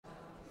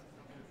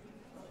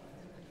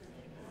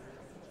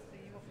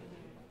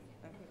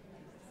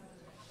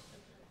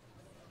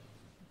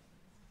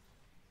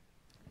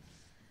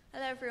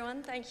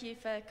everyone, thank you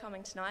for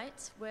coming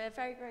tonight. We're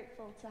very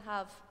grateful to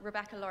have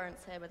Rebecca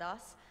Lawrence here with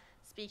us,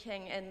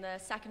 speaking in the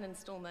second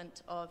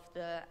instalment of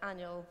the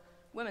annual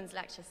Women's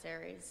Lecture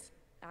Series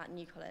at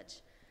New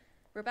College.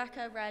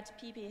 Rebecca read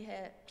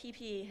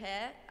PPE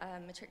here,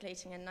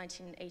 matriculating in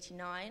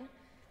 1989,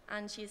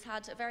 and she's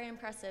had a very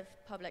impressive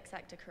public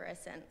sector career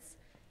since,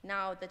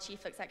 now the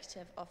Chief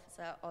Executive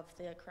Officer of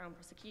the Crown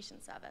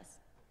Prosecution Service.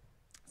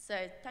 So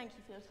thank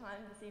you for your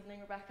time this evening,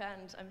 Rebecca,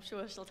 and I'm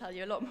sure she'll tell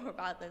you a lot more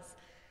about this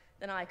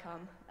than I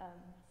can.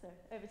 So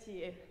over to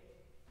you.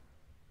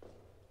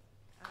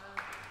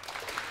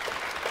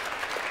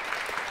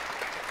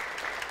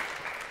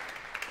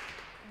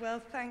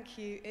 Well, thank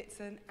you. It's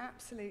an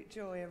absolute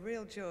joy, a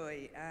real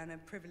joy, and a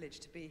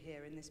privilege to be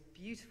here in this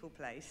beautiful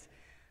place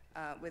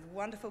with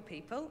wonderful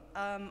people,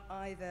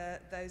 either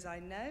those I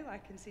know, I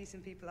can see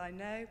some people I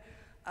know,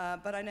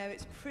 but I know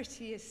it's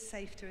pretty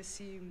safe to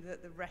assume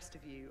that the rest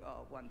of you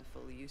are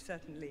wonderful. You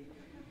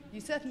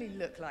certainly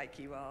look like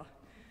you are.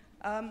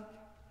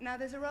 Now,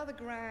 there's a rather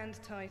grand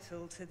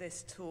title to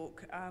this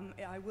talk.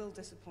 I will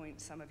disappoint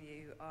some of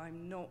you.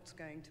 I'm not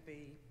going to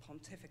be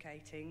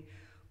pontificating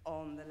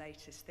on the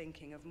latest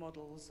thinking of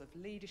models of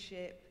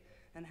leadership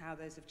and how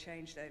those have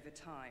changed over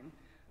time.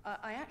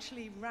 I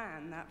actually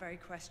ran that very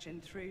question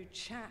through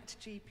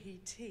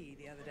ChatGPT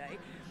the other day,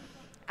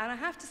 and I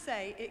have to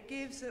say it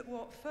gives at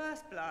what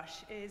first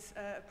blush is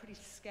a pretty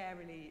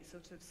scarily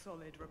sort of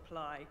solid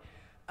reply.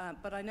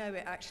 But I know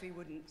it actually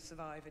wouldn't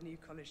survive a New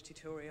College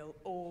tutorial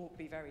or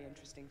be very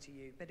interesting to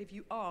you. But if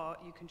you are,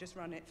 you can just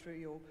run it through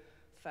your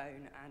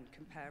phone and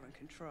compare and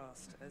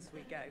contrast as we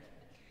go.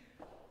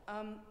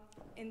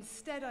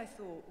 Instead, I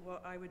thought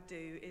what I would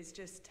do is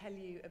just tell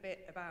you a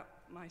bit about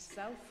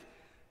myself,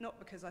 not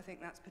because I think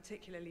that's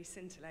particularly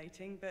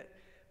scintillating, but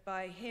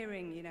by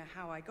hearing,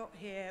 how I got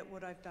here,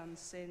 what I've done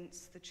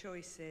since, the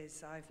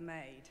choices I've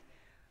made.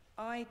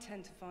 I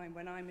tend to find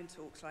when I'm in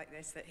talks like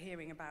this that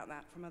hearing about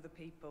that from other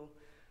people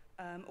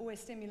always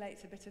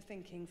stimulates a bit of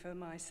thinking for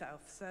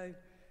myself. So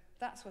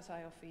that's what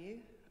I offer you.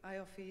 I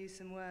offer you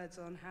some words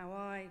on how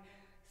I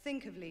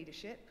think of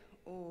leadership,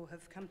 or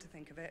have come to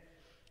think of it,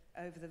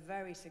 over the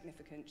very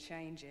significant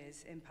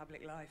changes in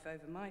public life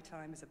over my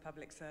time as a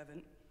public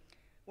servant,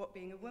 what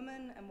being a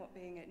woman and what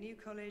being at New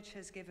College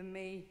has given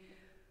me,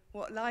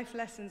 what life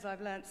lessons I've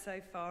learnt so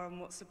far and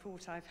what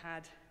support I've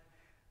had,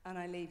 and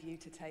I leave you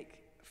to take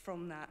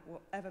from that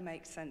whatever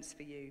makes sense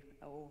for you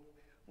or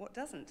what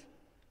doesn't.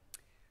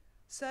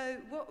 So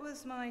what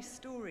was my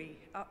story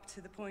up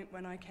to the point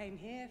when I came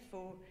here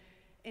for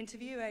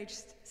interview,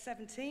 aged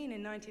 17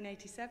 in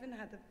 1987,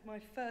 had my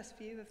first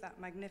view of that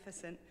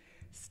magnificent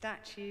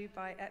statue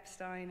by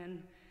Epstein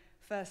and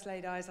first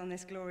laid eyes on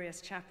this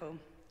glorious chapel.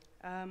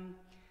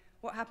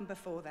 What happened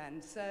before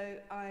then? So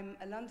I'm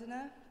a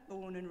Londoner,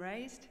 born and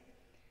raised.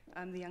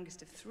 I'm the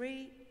youngest of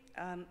three.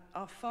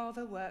 Our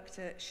father worked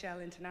at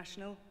Shell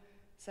International,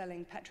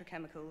 selling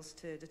petrochemicals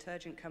to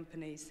detergent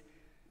companies,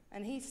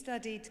 and he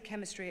studied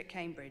chemistry at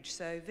Cambridge,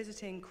 so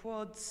visiting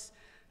quads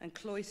and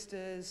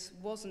cloisters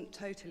wasn't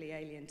totally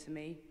alien to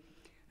me.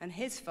 And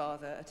his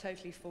father, a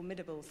totally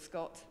formidable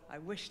Scot, I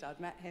wished I'd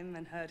met him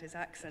and heard his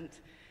accent.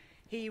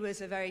 He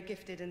was a very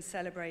gifted and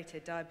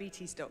celebrated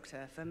diabetes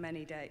doctor for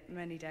many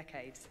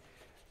decades,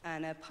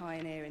 and a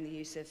pioneer in the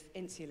use of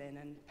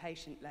insulin and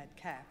patient-led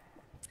care.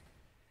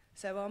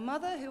 So our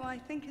mother, who I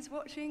think is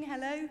watching,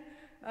 hello.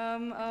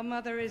 Our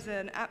mother is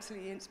an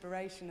absolutely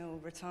inspirational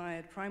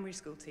retired primary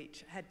school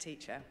head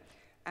teacher,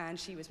 and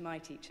she was my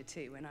teacher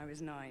too when I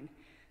was 9.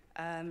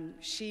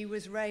 She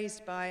was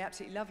raised by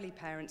absolutely lovely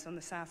parents on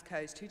the South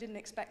Coast who didn't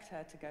expect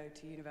her to go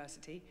to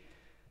university,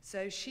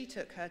 so she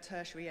took her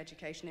tertiary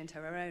education into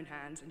her own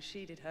hands, and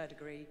she did her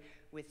degree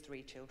with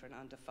 3 children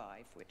under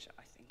 5, which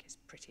I think is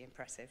pretty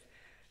impressive.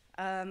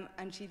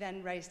 And she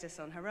then raised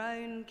us on her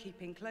own,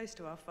 keeping close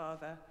to our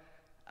father.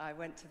 I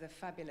went to the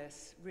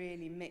fabulous,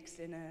 really mixed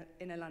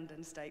inner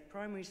London State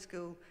primary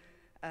school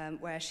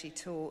where she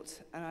taught,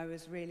 and I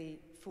was really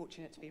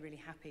fortunate to be really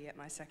happy at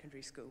my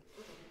secondary school.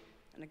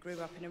 And I grew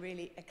up in a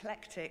really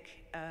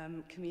eclectic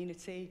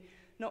community,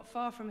 not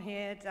far from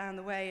here, down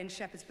the way in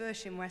Shepherd's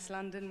Bush in West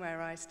London,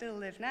 where I still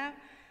live now,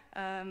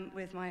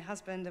 with my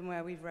husband and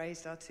where we've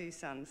raised our 2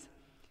 sons.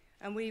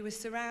 And we were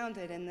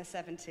surrounded in the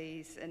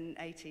 70s and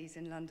 80s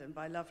in London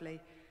by lovely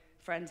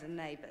friends and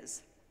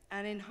neighbours.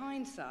 And in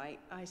hindsight,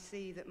 I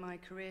see that my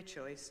career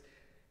choice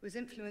was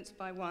influenced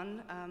by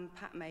one,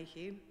 Pat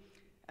Mayhew,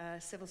 a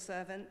civil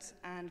servant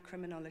and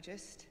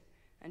criminologist,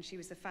 and she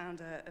was the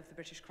founder of the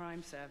British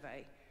Crime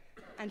Survey.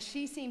 And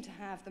she seemed to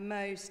have the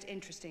most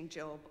interesting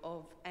job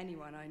of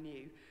anyone I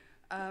knew.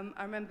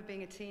 I remember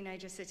being a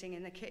teenager sitting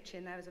in the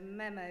kitchen. There was a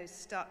memo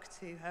stuck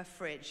to her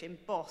fridge,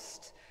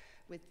 embossed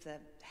with the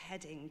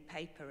heading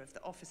paper of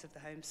the Office of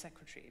the Home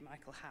Secretary,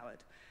 Michael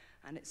Howard.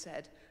 And it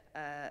said,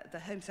 the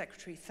Home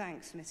Secretary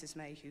thanks Mrs.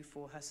 Mayhew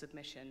for her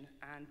submission,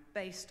 and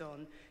based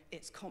on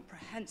its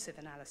comprehensive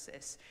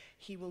analysis,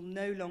 he will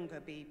no longer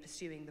be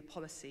pursuing the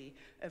policy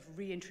of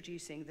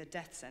reintroducing the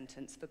death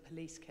sentence for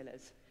police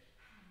killers.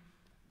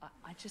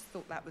 I just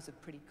thought that was a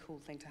pretty cool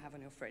thing to have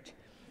on your fridge.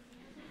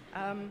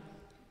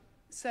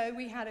 So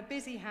we had a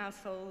busy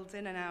household,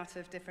 in and out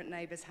of different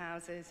neighbours'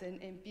 houses,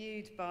 and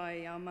imbued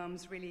by our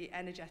mum's really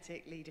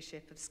energetic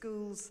leadership of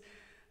schools,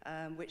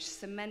 which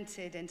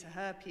cemented into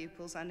her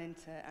pupils and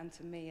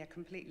to me a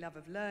complete love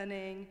of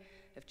learning,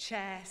 of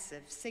chess,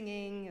 of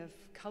singing, of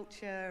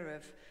culture,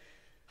 of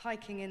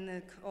hiking in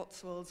the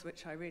Cotswolds,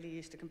 which I really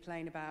used to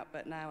complain about,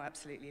 but now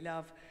absolutely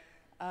love.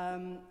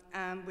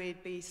 And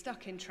we'd be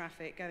stuck in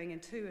traffic, going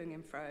and toing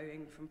and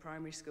froing from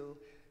primary school,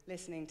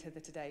 listening to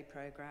the Today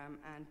programme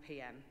and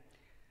PM.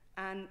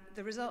 And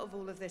the result of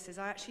all of this is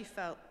I actually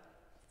felt,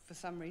 for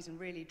some reason,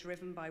 really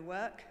driven by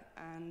work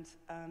and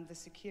the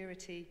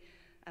security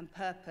and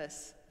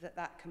purpose that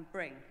that can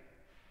bring.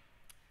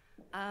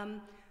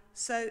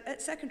 So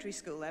at secondary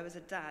school, there was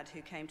a dad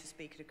who came to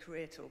speak at a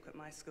career talk at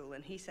my school,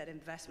 and he said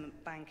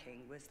investment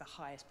banking was the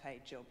highest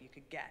paid job you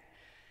could get.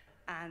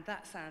 And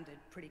that sounded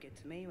pretty good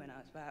to me when I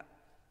was about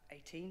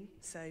 18.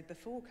 So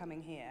before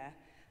coming here,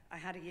 I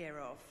had a year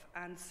off,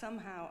 and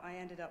somehow I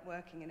ended up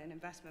working in an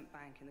investment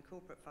bank in the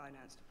corporate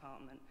finance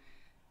department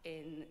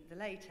in the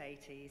late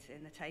 80s,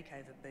 in the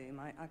takeover boom.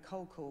 I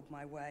cold called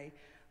my way,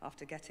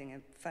 after getting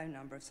a phone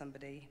number of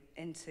somebody,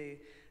 into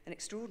an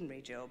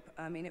extraordinary job.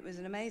 I mean, it was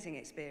an amazing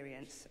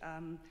experience.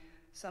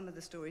 Some of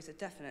the stories are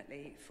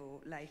definitely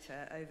for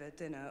later, over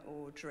dinner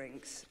or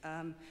drinks.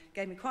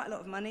 Gave me quite a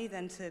lot of money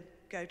then to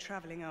go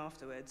travelling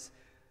afterwards.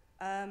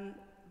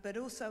 But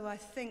also, I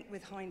think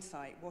with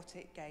hindsight, what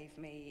it gave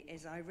me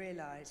is I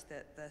realised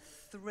that the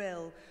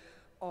thrill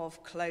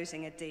of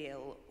closing a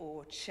deal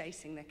or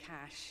chasing the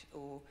cash,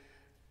 or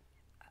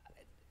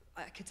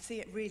I could see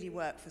it really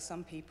work for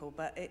some people,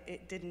 but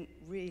it didn't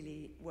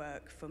really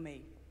work for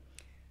me.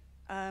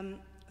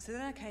 So then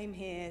I came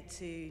here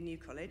to New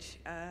College.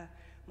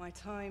 My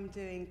time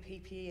doing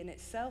PPE in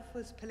itself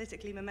was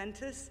politically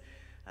momentous.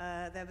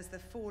 There was the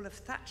fall of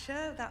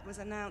Thatcher. That was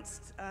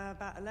announced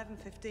about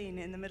 11:15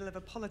 in the middle of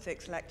a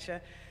politics lecture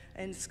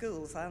in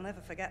schools. I'll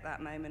never forget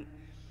that moment.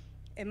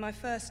 In my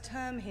first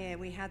term here,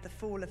 we had the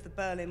fall of the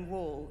Berlin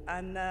Wall,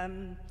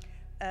 and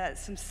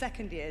some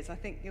second years, I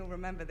think you'll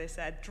remember this,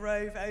 Ed,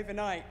 drove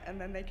overnight, and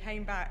then they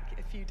came back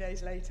a few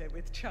days later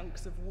with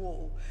chunks of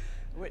wall,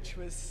 which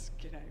was,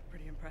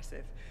 pretty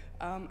impressive.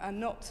 And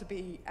not to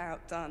be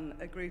outdone,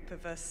 a group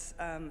of us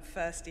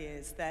first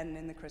years then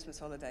in the Christmas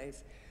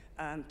holidays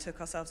took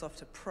ourselves off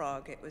to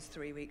Prague. It was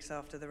 3 weeks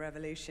after the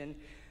revolution,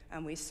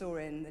 and we saw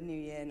in the new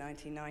year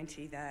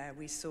 1990 there,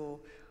 we saw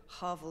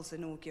Havel's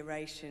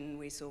inauguration,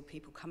 we saw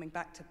people coming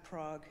back to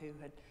Prague who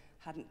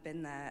hadn't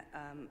been there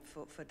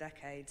for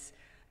decades,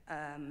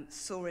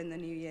 saw in the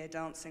new year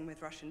dancing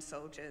with Russian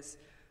soldiers.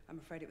 I'm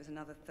afraid it was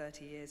another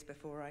 30 years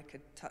before I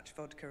could touch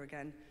vodka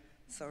again.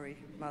 Sorry,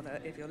 Mother,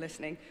 if you're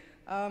listening.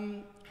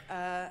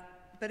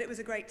 But it was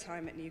a great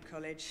time at New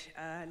College.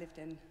 I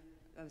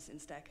was in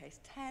Staircase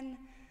 10,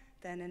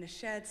 then in a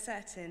shared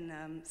set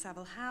in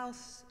Savile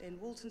House, in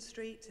Walton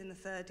Street in the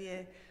third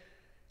year.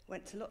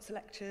 Went to lots of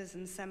lectures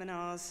and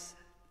seminars,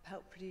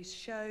 helped produce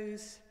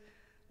shows,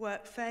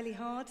 worked fairly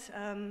hard,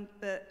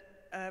 but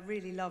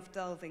really loved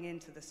delving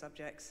into the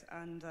subjects,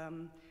 and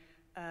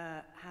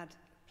had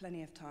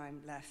plenty of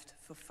time left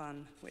for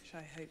fun, which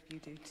I hope you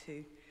do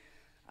too.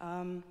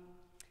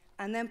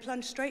 And then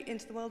plunged straight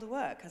into the world of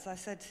work, as I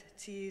said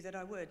to you that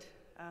I would.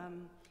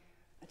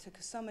 I took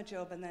a summer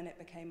job, and then it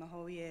became a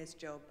whole year's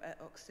job at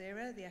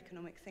Oxera, the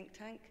economic think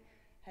tank,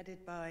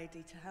 headed by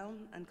Dieter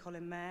Helm and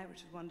Colin Mayer,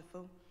 which was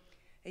wonderful.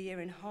 A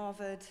year in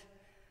Harvard.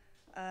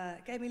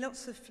 Gave me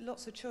lots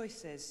of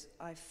choices.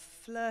 I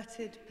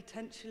flirted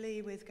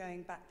potentially with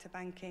going back to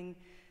banking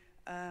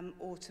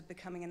or to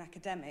becoming an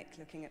academic,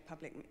 looking at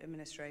public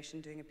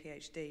administration, doing a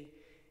PhD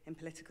in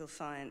political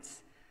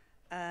science.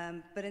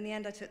 But in the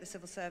end, I took the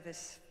civil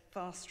service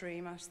fast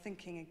stream. I was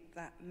thinking of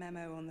that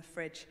memo on the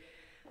fridge,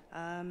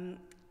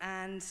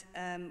 and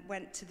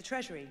went to the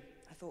Treasury.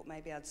 I thought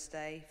maybe I'd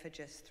stay for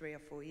just 3 or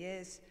 4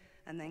 years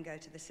and then go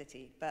to the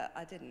city, but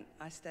I didn't.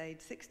 I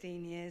stayed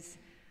 16 years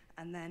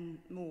and then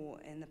more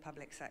in the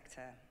public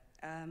sector.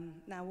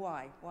 Now,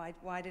 why?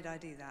 Why did I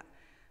do that?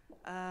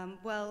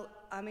 Well,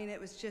 I mean, it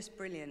was just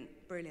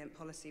brilliant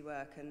policy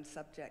work and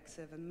subjects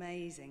of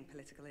amazing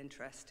political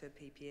interest to a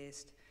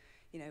PPEist,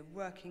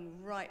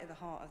 working right at the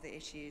heart of the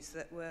issues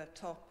that were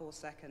top or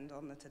second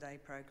on the Today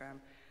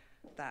programme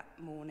that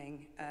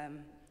morning.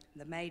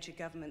 The major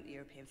government, the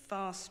European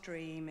fast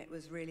stream, it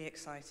was really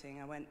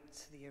exciting. I went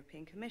to the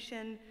European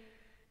Commission,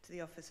 to the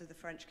office of the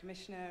French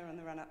Commissioner on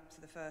the run-up to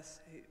the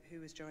first,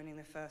 who was joining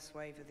the first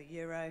wave of the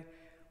Euro.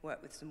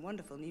 Worked with some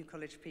wonderful New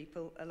College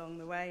people along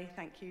the way.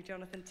 Thank you,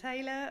 Jonathan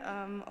Taylor,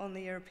 on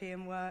the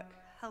European work,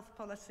 health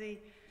policy.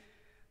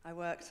 I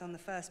worked on the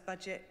first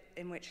budget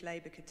in which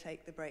Labour could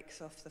take the brakes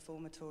off the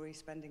former Tory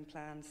spending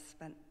plans,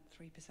 spent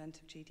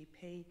 3% of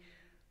GDP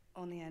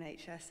on the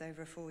NHS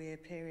over a 4-year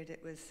period.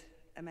 It was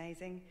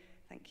amazing.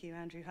 Thank you,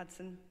 Andrew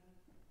Hudson.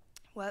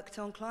 Worked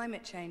on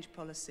climate change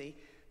policy,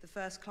 the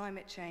first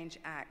Climate Change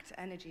Act,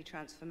 energy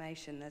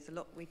transformation. There's a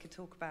lot we could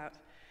talk about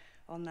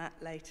on that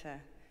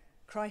later.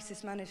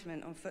 Crisis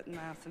management on foot and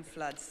mouth and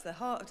floods, the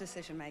heart of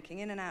decision making,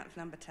 in and out of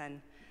number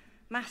 10.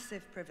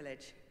 Massive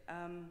privilege.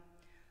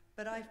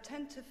 But I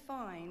tend to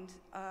find,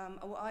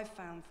 what I've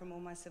found from all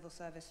my civil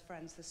service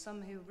friends, there's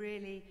some who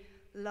really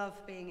love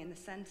being in the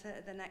centre,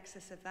 at the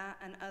nexus of that,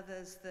 and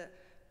others that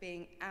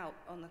being out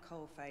on the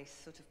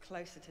coalface, sort of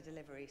closer to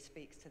delivery,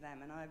 speaks to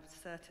them. And I'm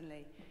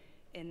certainly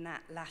in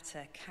that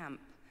latter camp.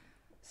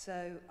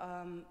 So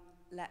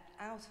leapt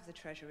out of the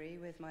Treasury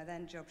with my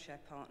then job share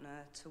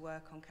partner to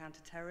work on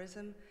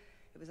counter-terrorism.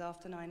 It was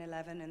after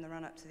 9/11 in the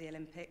run-up to the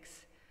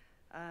Olympics.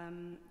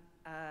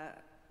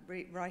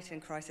 Right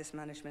in crisis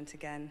management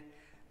again.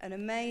 An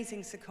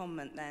amazing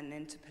secondment then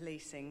into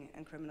policing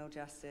and criminal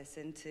justice,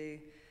 into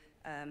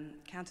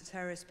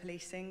counter-terrorist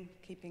policing,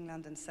 keeping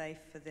London safe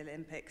for the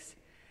Olympics.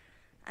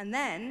 And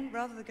then,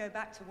 rather than go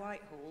back to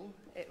Whitehall,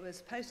 it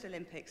was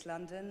post-Olympics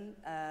London.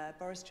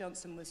 Boris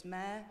Johnson was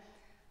mayor.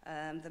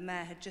 The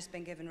mayor had just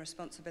been given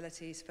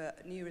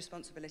new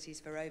responsibilities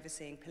for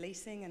overseeing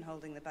policing and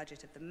holding the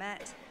budget of the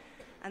Met.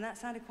 And that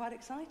sounded quite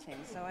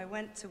exciting. So I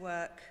went to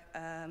work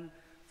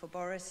for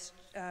Boris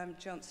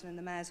Johnson in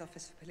the Mayor's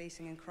Office for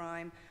Policing and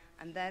Crime,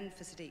 and then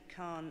for Sadiq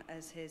Khan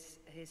as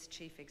his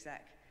chief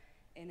exec,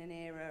 in an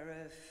era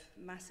of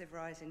massive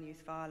rise in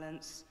youth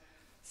violence,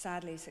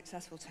 sadly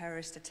successful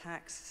terrorist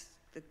attacks,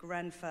 the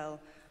Grenfell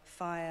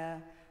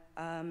fire,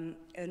 an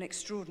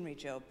extraordinary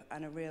job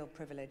and a real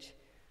privilege,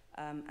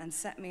 and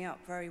set me up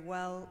very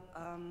well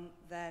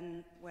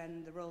then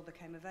when the role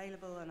became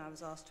available and I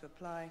was asked to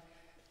apply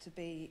to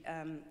be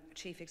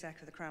chief exec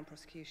of the Crown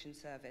Prosecution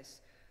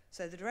Service.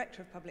 So the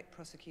Director of Public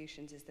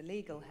Prosecutions is the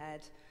legal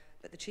head,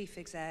 but the chief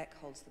exec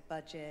holds the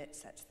budget,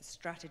 sets the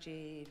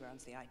strategy,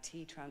 runs the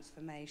IT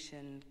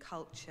transformation,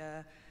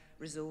 culture,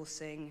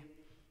 resourcing,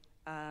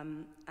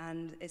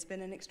 and it's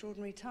been an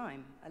extraordinary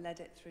time. I led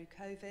it through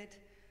COVID.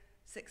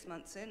 6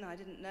 months in, I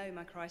didn't know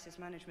my crisis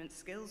management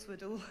skills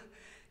would all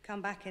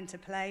come back into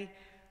play,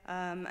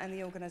 and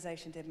the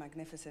organisation did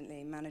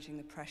magnificently, managing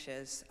the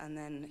pressures, and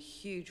then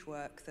huge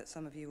work that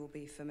some of you will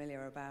be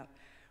familiar about,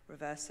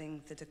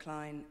 reversing the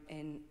decline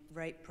in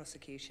rape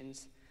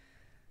prosecutions.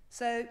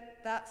 So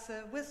that's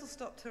a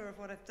whistle-stop tour of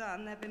what I've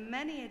done. There have been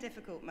many a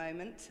difficult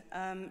moment,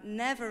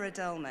 never a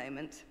dull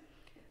moment,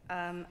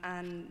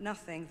 and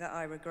nothing that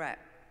I regret.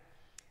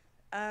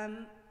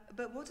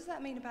 But what does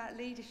that mean about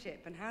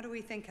leadership, and how do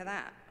we think of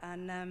that?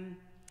 And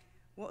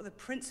what are the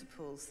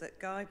principles that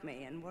guide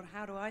me, and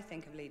how do I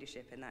think of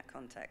leadership in that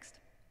context?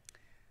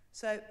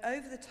 So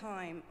over the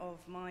time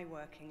of my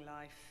working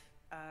life,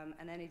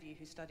 and any of you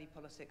who study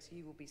politics,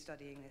 you will be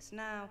studying this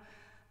now,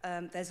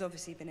 there's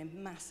obviously been a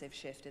massive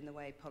shift in the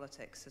way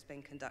politics has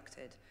been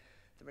conducted.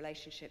 The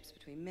relationships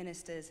between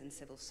ministers and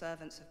civil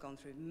servants have gone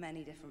through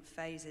many different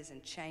phases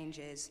and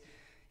changes.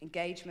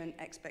 Engagement,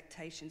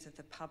 expectations of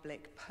the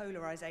public,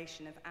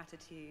 polarization of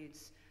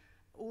attitudes,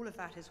 all of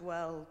that is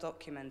well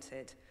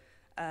documented.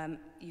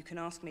 You can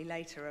ask me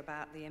later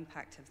about the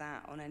impact of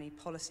that on any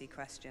policy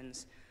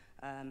questions,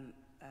 and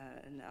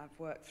I've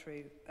worked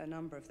through a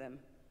number of them.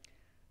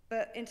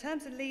 But in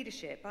terms of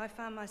leadership, I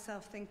found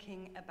myself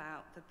thinking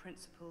about the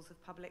principles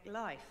of public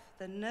life,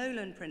 the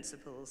Nolan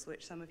principles,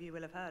 which some of you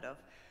will have heard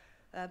of,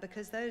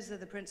 because those are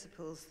the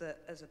principles that,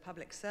 as a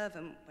public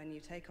servant, when you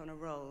take on a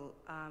role,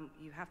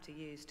 you have to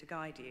use to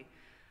guide you.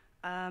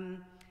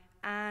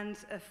 And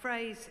a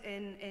phrase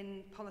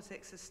in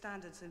politics as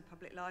standards in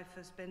public life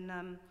has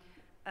been,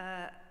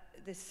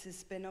 this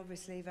has been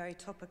obviously a very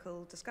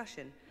topical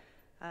discussion.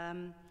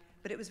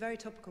 But it was very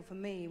topical for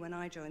me when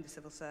I joined the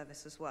civil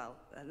service as well.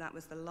 And that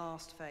was the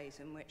last phase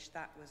in which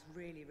that was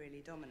really,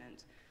 really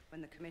dominant,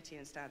 when the Committee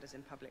on Standards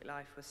in Public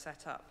Life was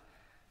set up.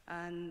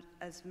 And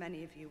as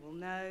many of you will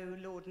know,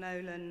 Lord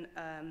Nolan,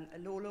 a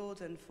law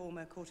lord and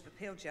former Court of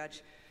Appeal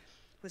judge,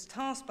 was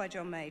tasked by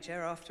John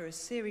Major after a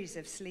series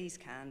of sleaze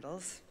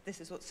scandals.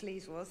 This is what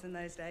sleaze was in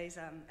those days,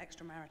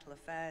 extramarital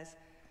affairs,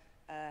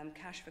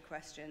 cash for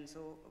questions,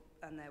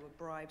 and there were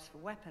bribes for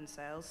weapon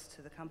sales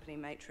to the company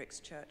Matrix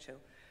Churchill.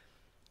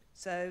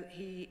 So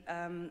he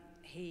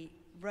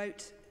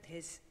wrote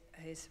his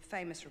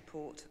famous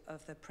report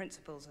of the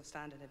principles of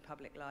standard in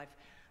public life,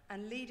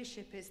 and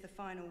leadership is the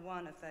final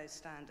one of those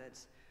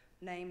standards,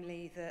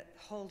 namely that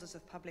holders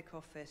of public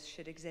office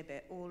should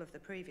exhibit all of the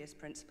previous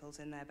principles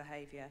in their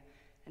behaviour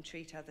and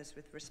treat others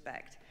with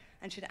respect,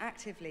 and should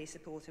actively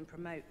support and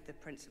promote the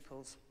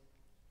principles.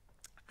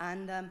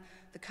 And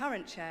the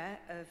current chair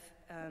of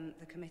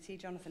the committee,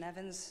 Jonathan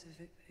Evans,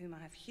 whom I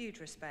have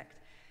huge respect,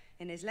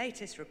 in his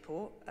latest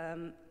report,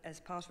 as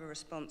part of a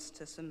response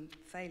to some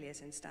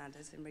failures in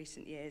standards in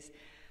recent years,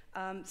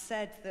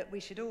 said that we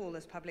should all,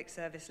 as public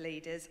service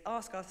leaders,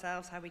 ask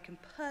ourselves how we can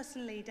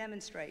personally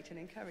demonstrate and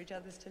encourage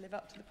others to live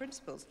up to the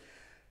principles.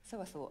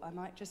 So I thought I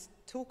might just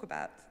talk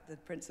about the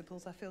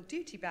principles I feel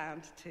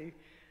duty-bound to.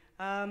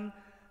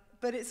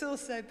 But it's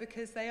also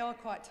because they are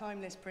quite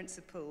timeless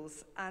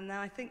principles, and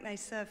I think they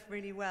serve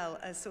really well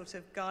as sort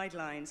of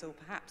guidelines, or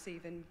perhaps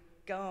even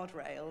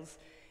guardrails,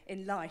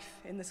 in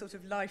life, in the sort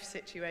of life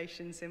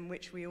situations in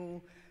which we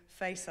all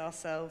face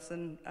ourselves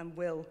and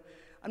will.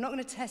 I'm not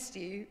going to test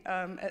you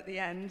at the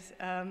end,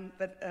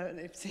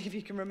 but see if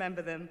you can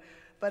remember them.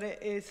 But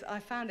I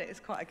found it as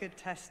quite a good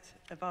test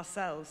of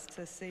ourselves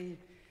to see,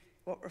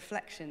 what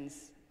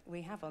reflections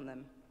we have on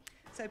them.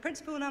 So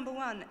principle number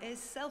 1 is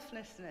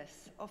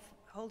selflessness.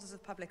 Holders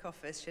of public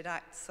office should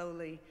act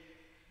solely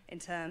in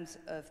terms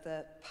of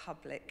the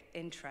public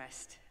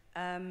interest.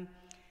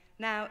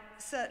 Now,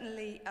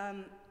 certainly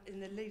in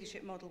the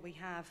leadership model we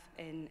have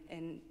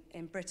in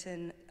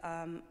Britain,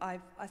 I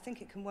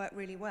think it can work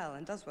really well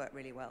and does work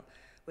really well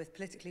with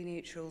politically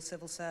neutral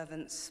civil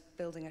servants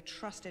building a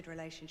trusted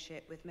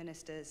relationship with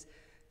ministers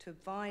to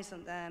advise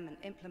on them and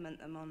implement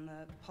them on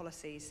the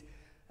policies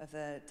of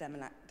the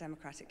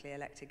democratically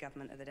elected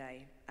government of the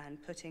day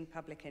and putting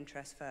public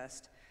interest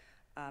first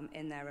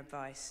in their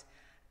advice.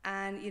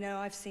 And, you know,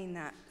 I've seen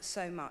that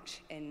so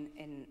much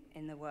in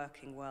the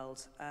working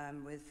world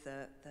with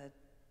the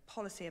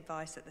policy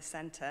advice at the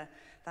centre.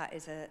 That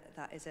is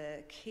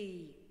a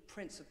key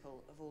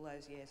principle of all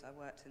those years I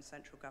worked in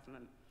central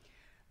government.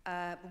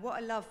 But what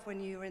I love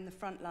when you're in the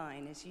front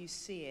line is you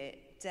see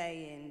it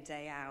day in,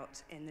 day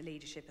out in the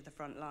leadership of the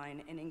front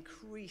line in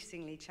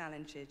increasingly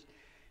challenging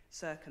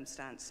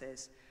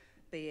circumstances,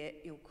 be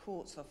it your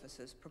courts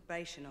officers,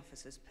 probation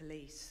officers,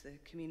 police, the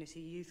community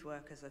youth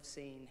workers I've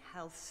seen,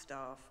 health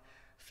staff,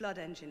 flood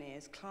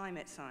engineers,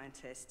 climate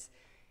scientists.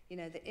 You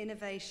know, the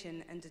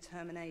innovation and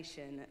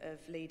determination of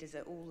leaders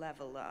at all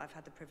levels that I've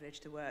had the privilege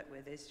to work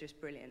with is just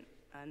brilliant,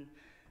 and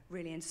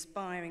really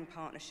inspiring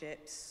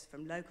partnerships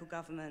from local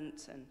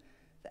government and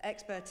the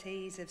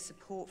expertise of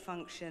support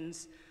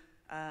functions,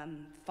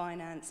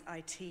 finance,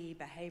 IT,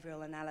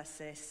 behavioural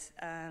analysis.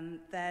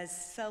 There's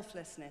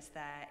selflessness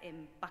there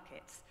in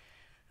buckets,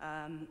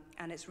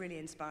 and it's really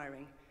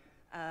inspiring.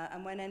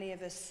 And when any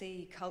of us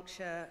see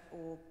culture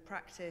or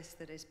practice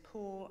that is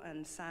poor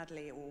and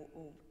sadly, or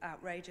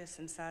outrageous,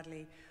 and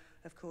sadly,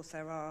 of course,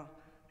 there are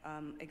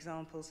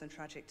examples and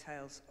tragic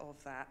tales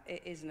of that,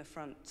 it is an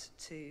affront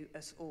to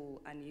us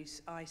all, and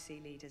I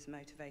see leaders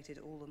motivated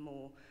all the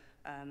more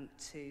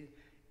to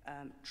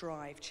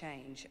drive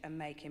change and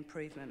make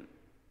improvement.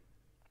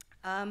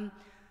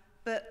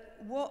 But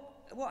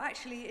what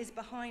actually is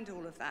behind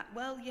all of that?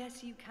 Well,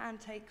 yes, you can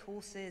take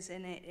courses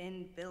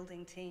in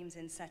building teams,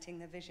 in setting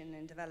the vision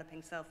and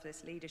developing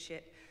selfless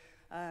leadership.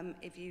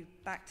 If you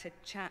back to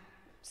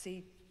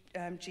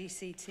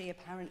GCT,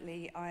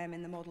 apparently I am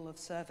in the model of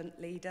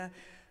servant leader.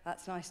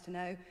 That's nice to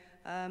know.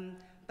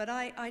 But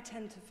I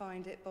tend to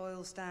find it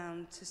boils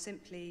down to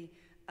simply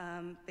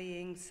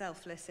being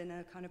selfless in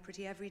a kind of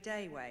pretty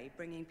everyday way,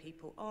 bringing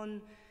people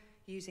on,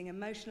 using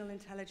emotional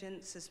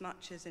intelligence as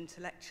much as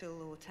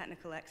intellectual or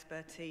technical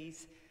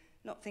expertise,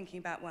 not thinking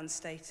about one's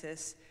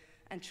status,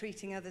 and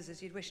treating others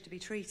as you'd wish to be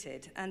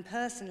treated. And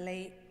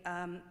personally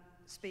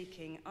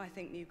speaking, I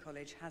think New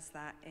College has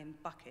that in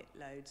bucket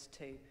loads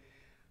too.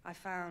 I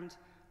found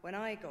when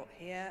I got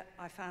here,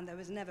 there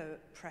was never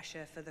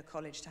pressure for the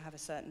college to have a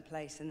certain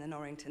place in the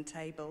Norrington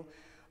table.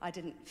 I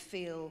didn't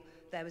feel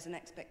there was an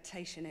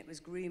expectation it was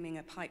grooming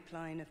a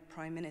pipeline of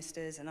prime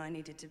ministers and I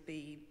needed to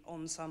be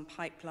on some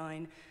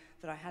pipeline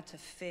that I had to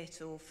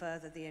fit or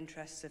further the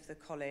interests of the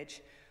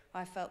college.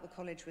 I felt the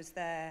college was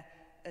there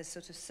as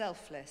sort of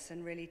selfless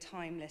and really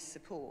timeless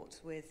support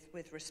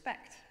with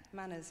respect.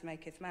 Manners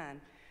maketh man.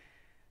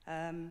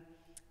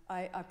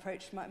 I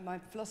approached my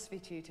philosophy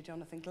tutor,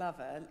 Jonathan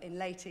Glover. In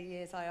later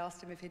years, I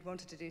asked him if he'd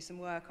wanted to do some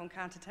work on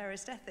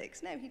counter-terrorist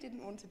ethics. No, he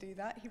didn't want to do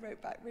that. He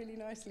wrote back really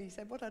nicely. He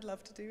said, what I'd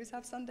love to do is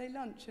have Sunday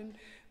lunch and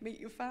meet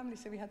your family.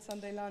 So we had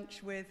Sunday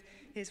lunch with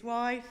his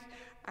wife,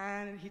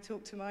 and he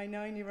talked to my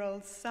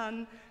 9-year-old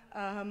son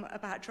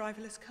about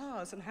driverless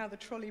cars and how the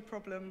trolley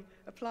problem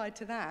applied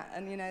to that.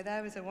 And, you know,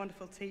 there was a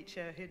wonderful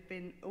teacher who'd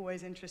been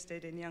always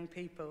interested in young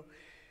people.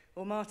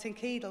 Or Martin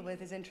Keedle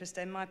with his interest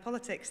in my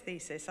politics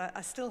thesis.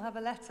 I still have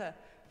a letter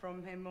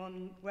from him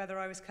on whether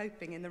I was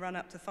coping in the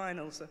run-up to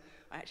finals.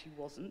 I actually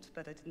wasn't,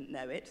 but I didn't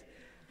know it.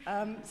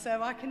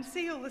 So I can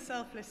see all the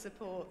selfless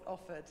support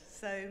offered.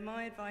 So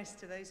my advice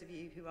to those of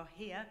you who are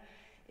here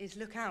is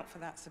look out for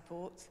that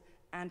support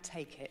and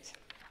take it.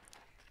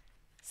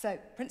 So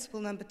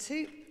principle number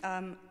 2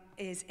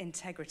 is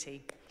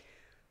integrity.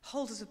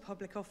 Holders of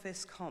public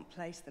office can't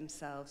place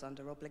themselves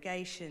under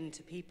obligation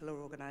to people or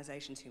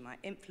organisations who might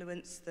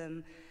influence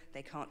them.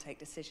 They can't take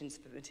decisions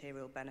for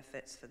material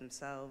benefits for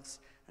themselves,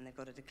 and they've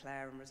got to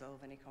declare and resolve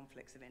any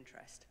conflicts of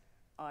interest,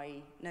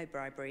 i.e. no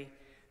bribery,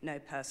 no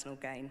personal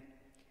gain.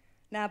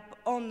 Now,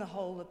 on the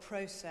whole, the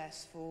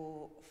process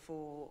for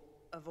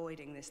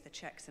avoiding this, the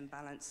checks and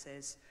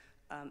balances,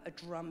 are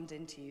drummed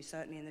into you,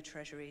 certainly in the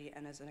Treasury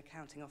and as an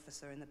accounting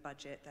officer in the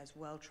budget. There's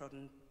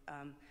well-trodden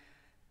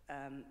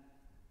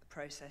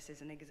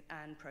processes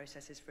and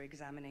processes for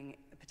examining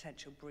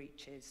potential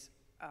breaches,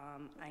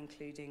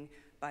 including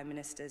by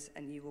ministers,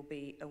 and you will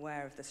be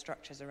aware of the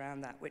structures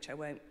around that, which I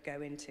won't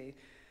go into.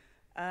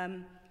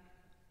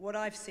 What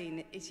I've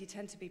seen is you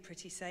tend to be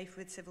pretty safe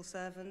with civil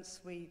servants.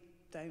 We're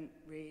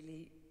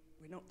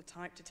not the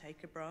type to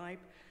take a bribe.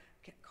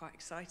 Get quite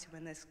excited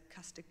when there's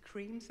custard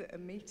creams at a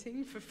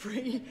meeting for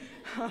free.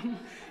 You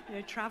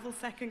know, travel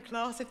second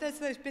class. If there's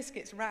those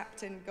biscuits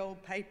wrapped in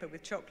gold paper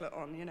with chocolate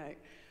on, you know,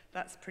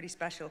 that's pretty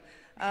special.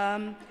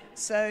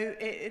 So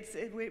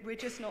we're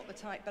just not the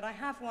type. But I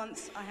have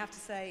once, I have to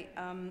say,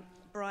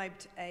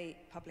 bribed a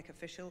public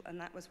official, and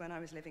that was when I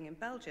was living in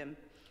Belgium.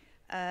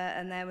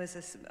 And there was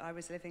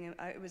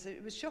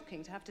it was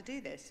shocking to have to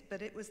do this,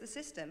 but it was the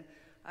system.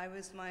 It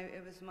was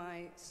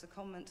my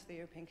secondment to the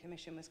European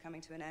Commission was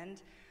coming to an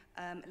end.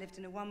 Lived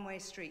in a one-way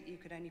street. You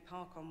could only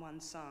park on one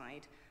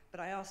side. But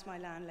I asked my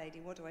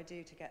landlady, what do I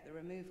do to get the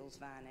removals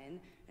van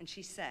in? And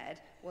she said,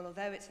 well,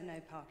 although it's a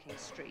no parking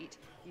street,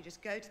 you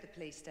just go to the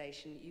police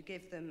station, you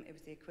give them, it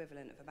was the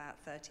equivalent of about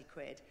 30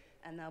 quid,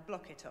 and they'll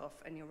block it off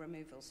and your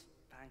removals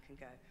van can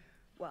go.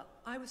 Well,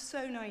 I was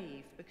so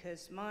naive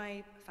because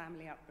my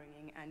family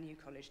upbringing and New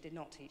College did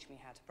not teach me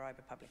how to bribe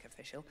a public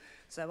official.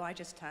 So I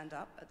just turned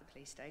up at the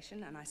police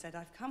station and I said,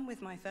 I've come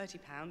with my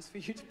 £30 for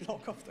you to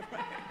block off the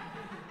road.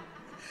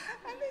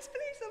 And this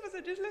police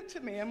officer just looked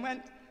at me and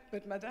went,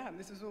 but madame,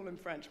 this was all in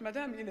French,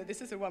 madame, you know, this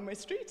is a one-way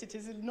street, it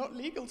is not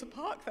legal to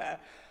park there.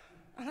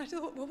 And I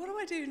thought, well, what do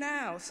I do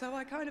now? So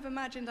I kind of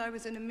imagined I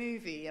was in a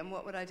movie, and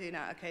what would I do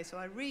now? Okay, so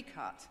I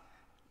recut,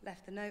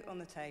 left the note on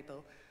the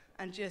table,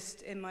 and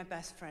just in my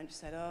best French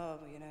said, oh,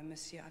 you know,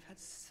 monsieur, I've had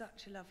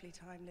such a lovely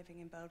time living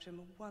in Belgium,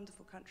 a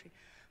wonderful country,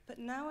 but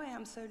now I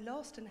am so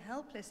lost and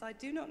helpless, I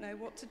do not know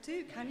what to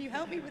do. Can you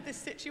help me with this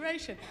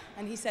situation?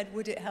 And he said,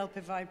 would it help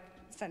if I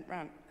sent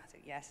round? I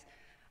said, yes.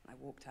 And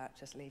I walked out,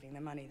 just leaving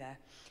the money there.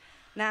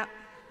 Now,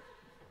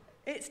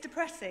 it's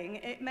depressing.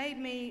 It made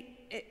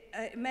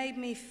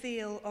me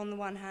feel, on the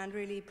one hand,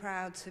 really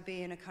proud to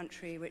be in a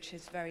country which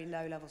has very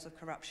low levels of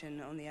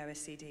corruption on the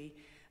OECD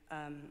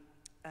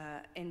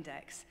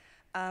index.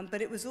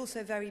 But it was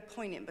also very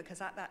poignant because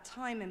at that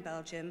time in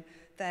Belgium,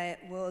 there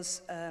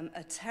was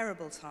a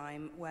terrible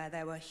time where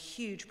there were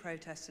huge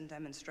protests and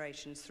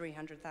demonstrations,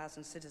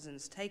 300,000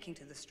 citizens taking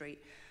to the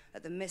street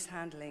at the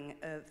mishandling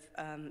of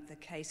the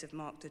case of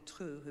Marc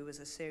Dutroux, who was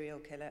a serial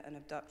killer and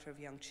abductor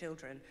of young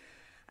children.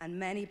 And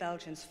many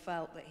Belgians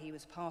felt that he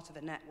was part of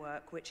a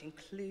network which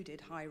included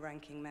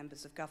high-ranking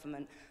members of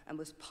government and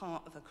was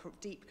part of a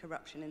deep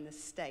corruption in the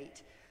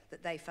state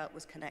that they felt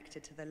was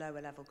connected to the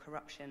lower-level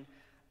corruption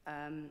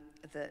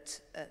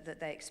that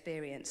they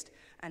experienced.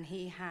 And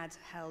he had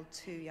held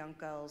 2 young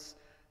girls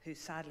who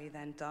sadly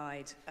then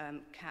died,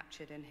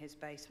 captured in his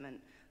basement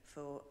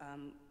for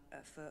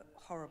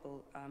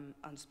horrible,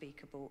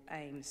 unspeakable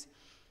aims.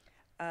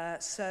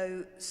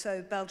 So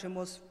Belgium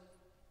was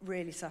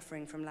really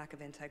suffering from lack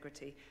of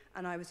integrity,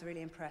 and I was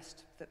really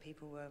impressed that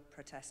people were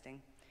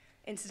protesting.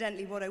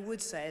 Incidentally, what I would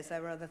say is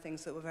there were other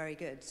things that were very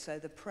good. So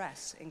the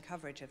press, in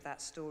coverage of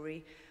that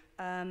story,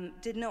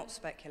 did not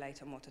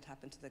speculate on what had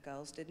happened to the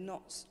girls, did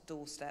not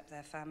doorstep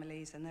their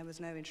families, and there was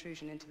no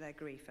intrusion into their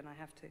grief, and I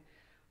have to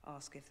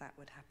ask if that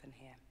would happen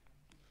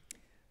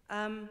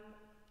here.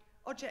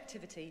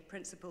 Objectivity,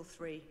 principle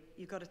 3.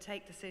 You've got to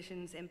take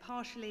decisions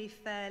impartially,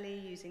 fairly,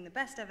 using the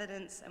best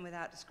evidence and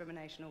without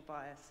discrimination or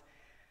bias.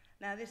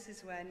 Now, this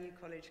is where New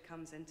College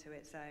comes into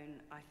its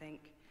own, I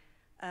think.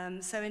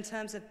 So in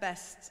terms of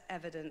best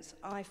evidence,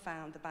 I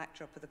found the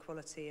backdrop of the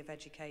quality of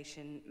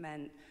education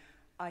meant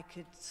I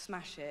could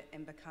smash it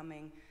in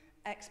becoming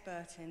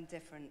expert in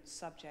different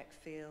subject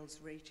fields,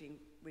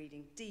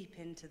 reading deep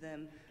into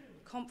them,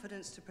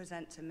 confidence to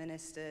present to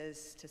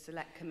ministers, to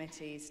select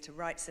committees, to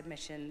write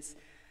submissions.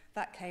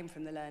 That came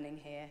from the learning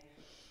here.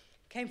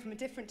 Came from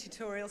different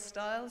tutorial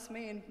styles.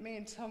 Me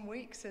and Tom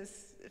Weeks,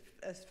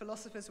 as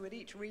philosophers, would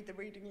each read the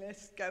reading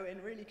list, go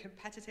in really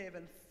competitive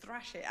and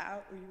thrash it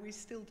out. We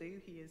still do.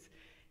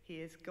 He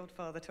is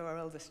godfather to our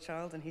eldest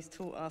child, and he's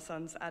taught our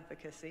sons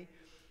advocacy.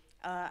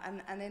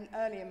 And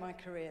early in my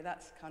career,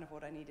 that's kind of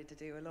what I needed to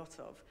do a lot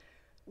of.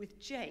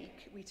 With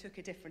Jake, we took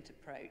a different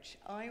approach.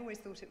 I always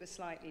thought it was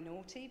slightly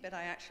naughty, but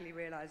I actually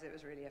realized it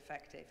was really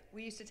effective.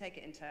 We used to take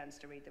it in turns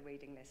to read the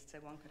reading list, so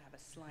one could have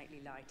a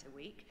slightly lighter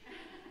week.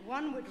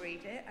 One would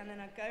read it, and then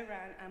I'd go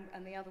around,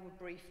 and the other would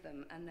brief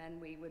them, and then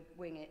we would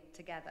wing it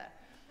together.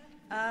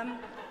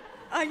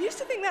 I used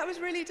to think that was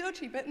really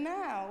dodgy, but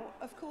now,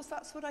 of course,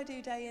 that's what I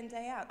do day in,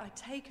 day out. I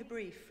take a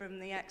brief from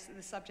the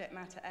subject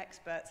matter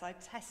experts, I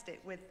test it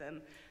with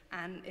them,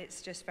 and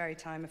it's just very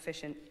time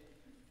efficient.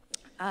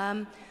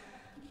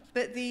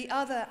 But the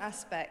other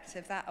aspect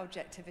of that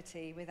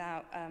objectivity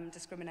without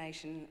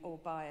discrimination or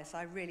bias,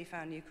 I really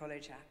found New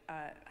College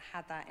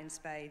had that in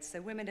spades. So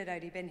women had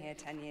only been here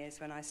 10 years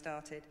when I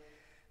started.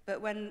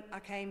 But when I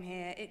came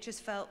here, it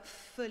just felt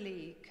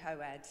fully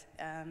co-ed.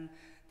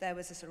 There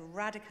was a sort of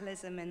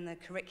radicalism in the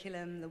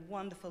curriculum. The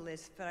wonderful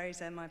Liz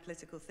Fraser, my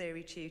political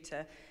theory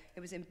tutor,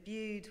 it was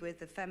imbued with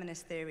the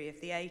feminist theory of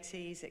the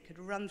 80s. It could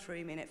run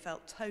through me and it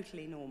felt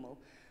totally normal.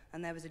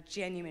 And there was a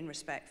genuine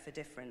respect for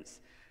difference.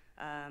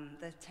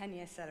 The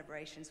 10-year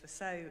celebrations were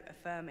so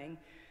affirming.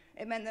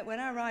 It meant that when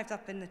I arrived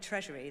up in the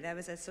Treasury, there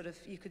was a sort of,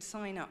 you could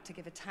sign up to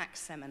give a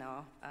tax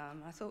seminar.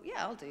 I thought,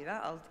 yeah, I'll do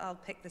that. I'll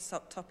pick the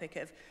topic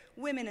of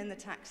women in the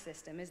tax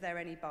system. Is there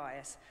any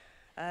bias?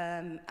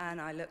 And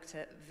I looked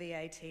at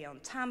VAT on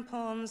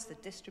tampons, the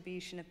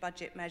distribution of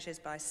budget measures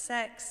by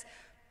sex,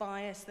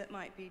 bias that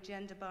might be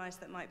gender bias,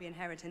 that might be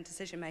inherent in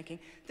decision-making.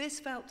 This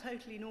felt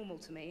totally normal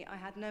to me. I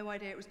had no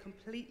idea it was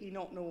completely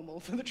not normal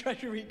for the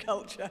Treasury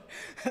culture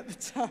at the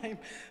time,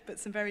 but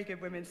some very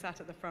good women sat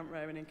at the front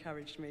row and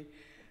encouraged me.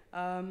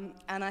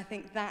 And I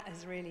think that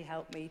has really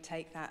helped me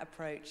take that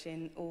approach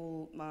in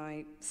all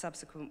my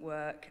subsequent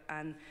work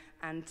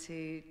and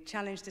to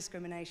challenge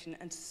discrimination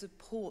and to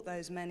support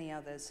those many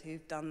others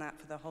who've done that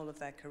for the whole of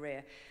their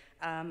career.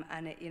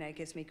 And it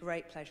gives me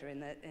great pleasure in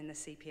the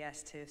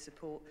CPS to have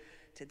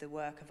supported the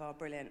work of our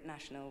brilliant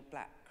National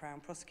Black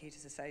Crown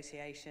Prosecutors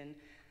Association,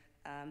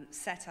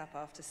 set up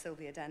after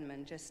Sylvia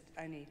Denman, just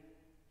only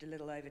a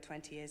little over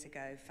 20 years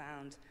ago,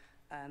 found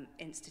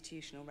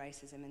institutional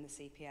racism in the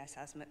CPS,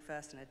 as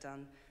Macpherson had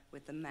done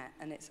with the Met,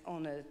 and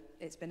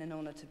it's been an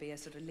honour to be a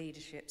sort of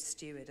leadership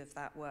steward of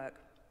that work.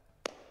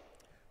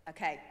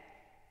 Okay,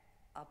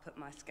 I'll put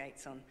my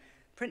skates on.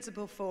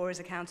 Principle 4 is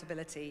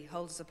accountability.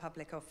 Holders of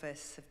public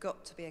office have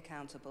got to be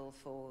accountable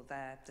for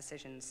their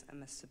decisions and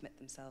must submit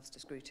themselves to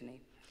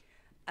scrutiny.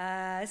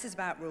 This is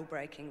about rule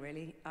breaking,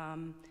 really.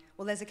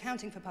 Well, there's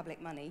accounting for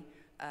public money,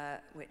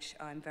 which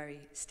I'm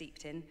very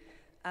steeped in.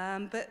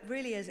 But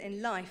really, as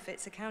in life,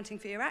 it's accounting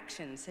for your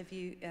actions.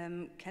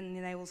 Can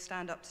they all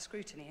stand up to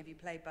scrutiny? Have you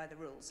played by the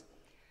rules?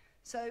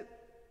 So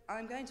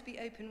I'm going to be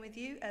open with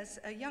you. As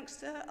a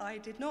youngster, I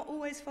did not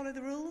always follow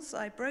the rules.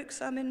 I broke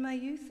some in my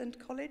youth and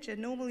college, a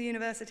normal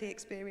university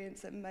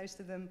experience, and most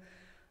of them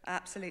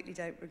absolutely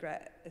don't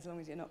regret, as long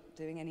as you're not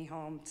doing any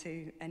harm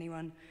to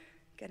anyone.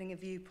 Getting a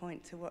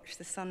viewpoint to watch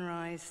the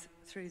sunrise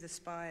through the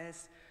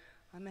spires.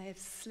 I may have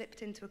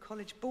slipped into a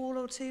college ball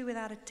or two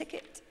without a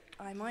ticket.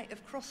 I might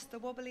have crossed the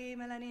wobbly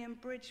Millennium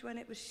Bridge when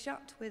it was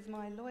shut, with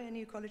my lawyer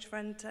new college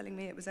friend telling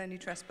me it was only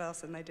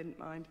trespass and they didn't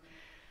mind.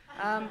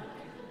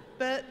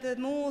 But the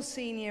more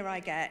senior I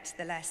get,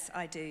 the less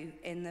I do.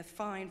 In the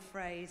fine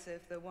phrase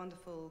of the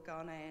wonderful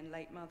Ghanaian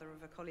late mother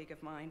of a colleague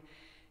of mine,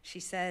 she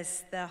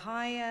says, "The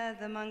higher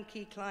the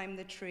monkey climbed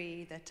the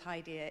tree, the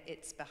tidier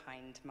its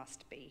behind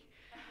must be."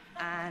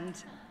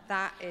 And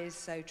that is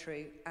so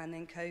true. And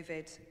in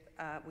COVID,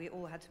 we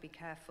all had to be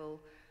careful,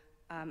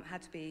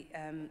 had to be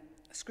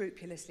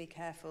scrupulously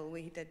careful.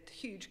 We did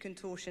huge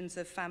contortions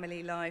of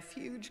family life,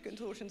 huge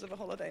contortions of a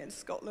holiday in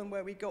Scotland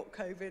where we got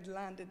COVID,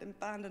 landed and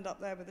abandoned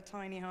up there with a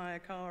tiny hire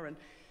car and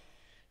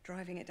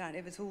driving it down.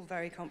 It was all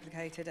very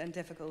complicated and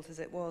difficult, as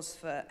it was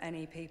for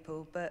any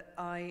people, but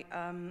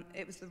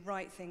it was the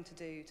right thing to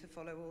do, to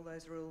follow all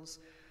those rules,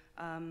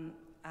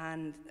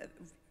 and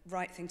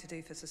right thing to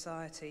do for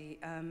society.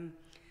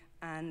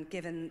 And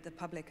given the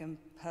public and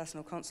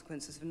personal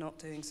consequences of not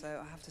doing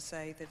so, I have to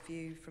say the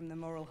view from the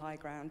moral high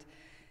ground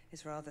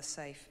is rather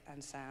safe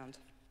and sound.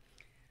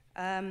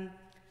 The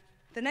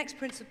next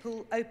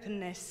principle,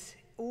 openness.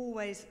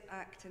 Always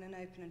act in an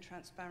open and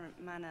transparent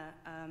manner,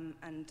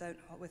 and don't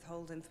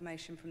withhold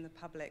information from the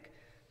public.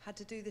 Had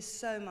to do this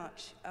so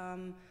much.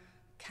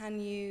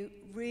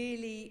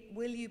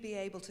 Will you be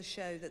able to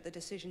show that the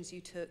decisions you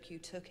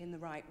took in the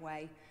right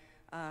way?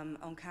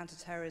 On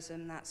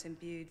counter-terrorism, that's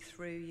imbued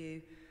through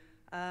you.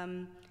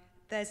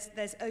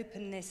 There's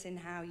openness in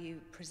how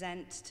you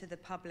present to the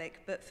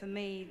public, but for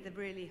me, the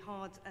really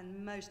hard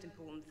and most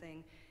important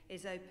thing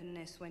is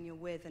openness when you're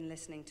with and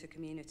listening to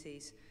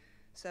communities.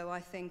 So I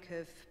think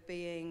of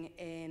being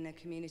in a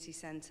community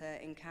centre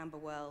in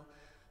Camberwell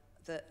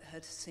that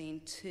had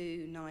seen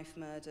 2 knife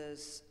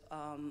murders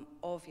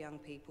of young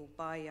people,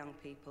 by young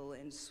people,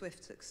 in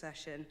swift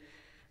succession,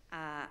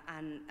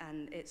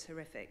 and it's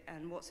horrific.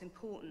 And what's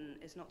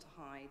important is not to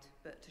hide,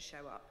 but to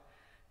show up,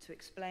 to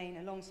explain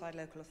alongside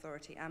local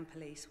authority and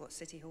police what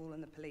City Hall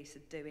and the police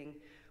are doing,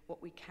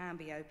 what we can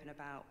be open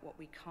about, what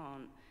we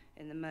can't,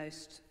 in the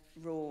most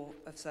raw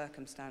of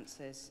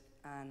circumstances,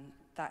 and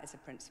that is a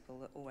principle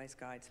that always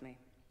guides me.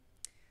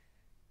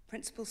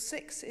 Principle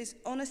 6 is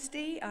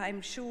honesty. I'm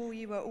sure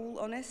you are all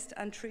honest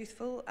and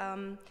truthful,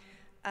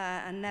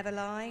 and never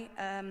lie.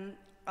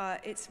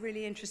 It's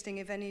really interesting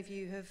if any of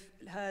you have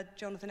heard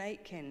Jonathan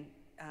Aitken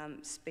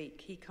speak.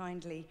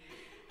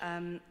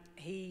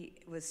 He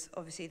was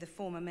obviously the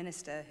former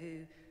minister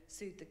who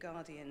sued The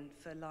Guardian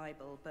for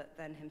libel, but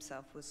then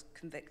himself was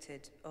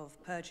convicted of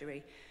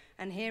perjury.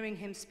 And hearing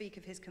him speak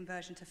of his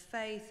conversion to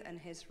faith and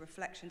his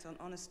reflections on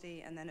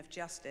honesty and then of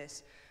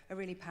justice are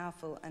really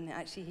powerful. And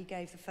actually he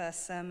gave the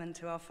first sermon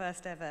to our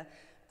first ever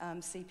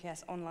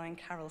CPS online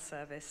carol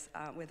service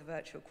with a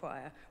virtual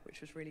choir,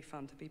 which was really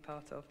fun to be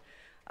part of.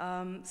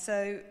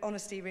 So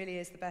honesty really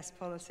is the best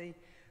policy.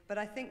 But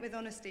I think with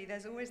honesty,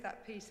 there's always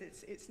that piece.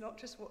 It's not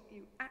just what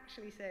you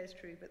actually say is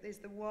true, but there's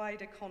the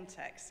wider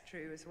context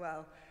true as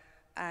well.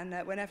 And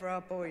whenever our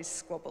boys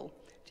squabble,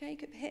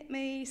 Jacob hit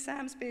me,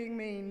 Sam's being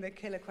mean, the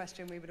killer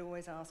question we would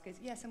always ask is,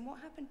 yes, and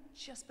what happened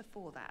just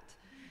before that?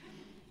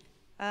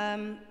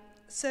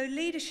 So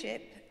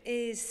leadership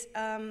is,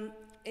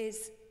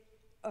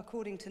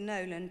 according to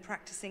Nolan,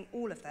 practicing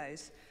all of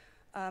those.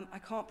 I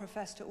can't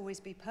profess to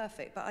always be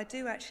perfect, but I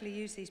do actually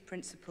use these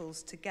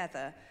principles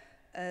together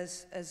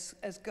as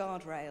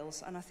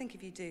guardrails, and I think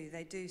if you do,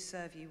 they do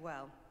serve you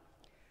well.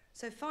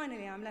 So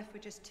finally, I'm left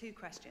with just 2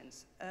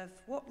 questions of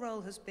what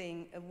role has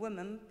being a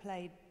woman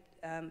played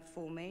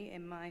for me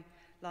in my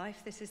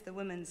life. This is the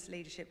Women's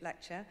Leadership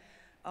Lecture,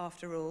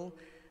 after all,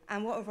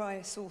 and what are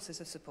my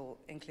sources of support,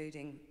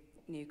 including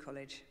New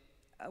College.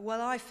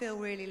 Well, I feel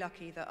really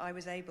lucky that I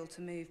was able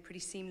to move pretty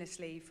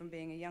seamlessly from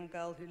being a young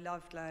girl who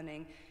loved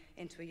learning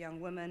into a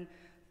young woman,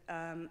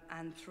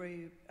 and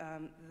through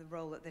the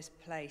role that this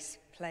place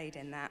played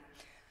in that.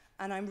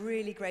 And I'm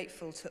really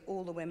grateful to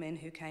all the women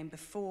who came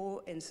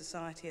before in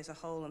society as a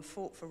whole and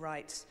fought for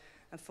rights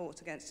and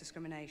fought against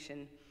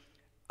discrimination.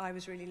 I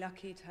was really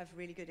lucky to have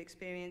really good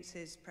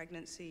experiences,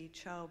 pregnancy,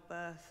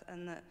 childbirth,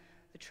 and that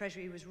the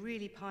Treasury was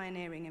really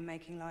pioneering in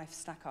making life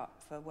stack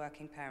up for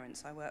working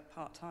parents. I worked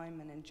part-time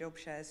and in job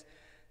shares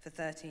for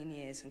 13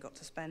 years and got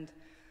to spend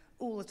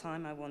all the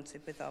time I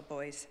wanted with our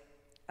boys.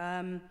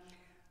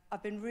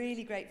 I've been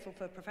really grateful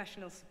for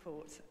professional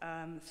support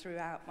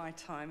throughout my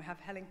time. I have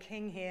Helen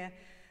King here,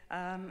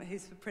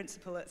 who's the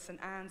principal at St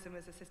Anne's and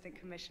was Assistant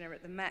Commissioner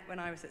at the Met when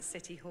I was at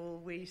City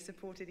Hall. We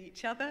supported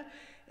each other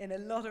in a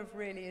lot of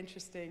really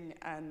interesting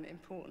and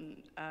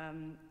important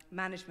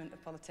management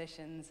of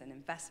politicians and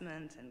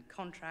investment and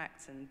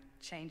contracts and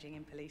changing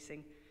in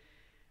policing.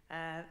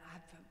 I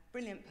have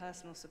brilliant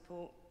personal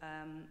support.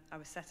 I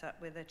was set up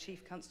with a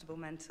Chief Constable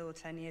mentor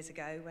 10 years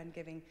ago when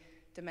giving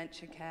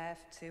dementia care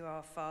to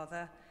our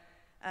father.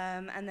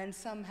 And then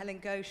Helen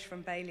Ghosh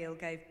from Balliol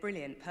gave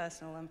brilliant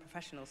personal and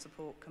professional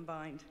support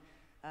combined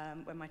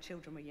when my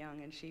children were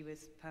young, and she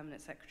was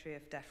Permanent Secretary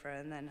of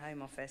DEFRA and then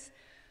Home Office.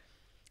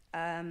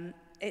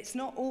 It's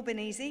not all been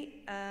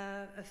easy.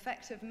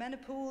 Effect of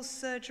menopause,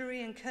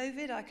 surgery and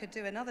COVID, I could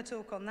do another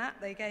talk on that.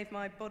 They gave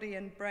my body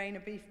and brain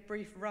a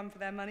brief run for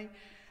their money,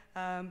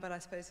 but I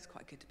suppose it's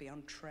quite good to be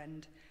on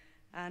trend.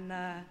 And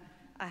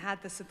I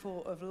had the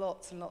support of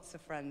lots and lots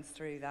of friends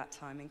through that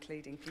time,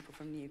 including people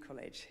from New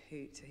College,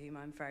 to whom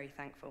I'm very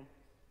thankful.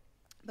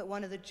 But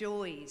one of the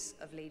joys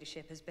of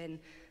leadership has been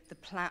the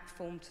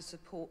platform to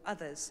support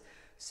others.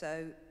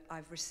 So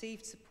I've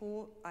received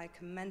support, I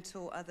can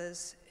mentor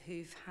others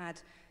who've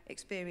had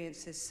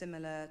experiences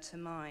similar to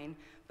mine,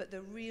 but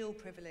the real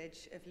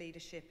privilege of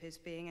leadership is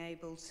being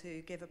able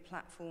to give a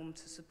platform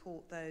to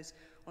support those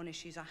on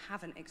issues I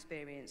haven't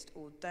experienced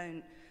or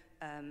don't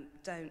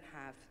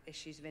have,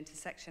 issues of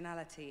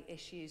intersectionality,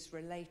 issues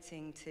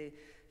relating to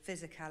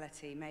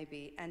physicality,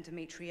 maybe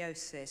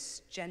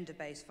endometriosis,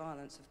 gender-based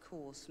violence, of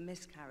course,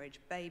 miscarriage,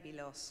 baby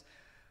loss,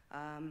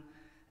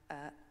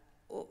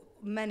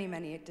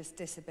 many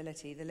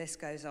disability, the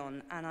list goes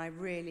on. And I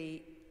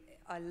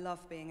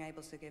love being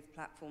able to give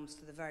platforms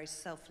to the very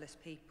selfless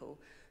people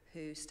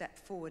who step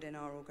forward in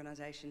our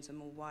organisations and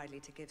more widely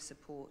to give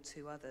support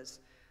to others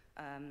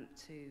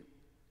to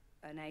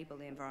enable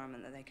the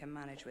environment that they can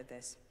manage with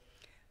this.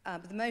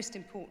 But the most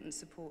important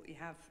support you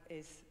have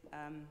is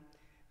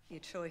your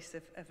choice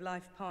of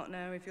life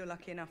partner, if you're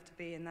lucky enough to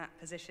be in that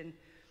position.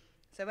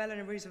 So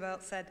Eleanor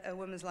Roosevelt said, "A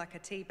woman's like a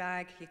tea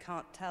bag. You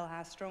can't tell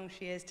how strong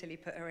she is till you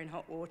put her in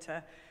hot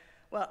water."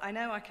 Well, I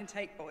know I can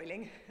take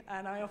boiling,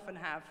 and I often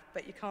have,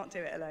 but you can't do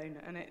it alone,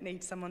 and it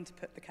needs someone to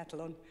put the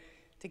kettle on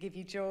to give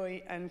you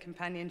joy and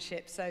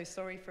companionship. So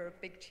sorry for a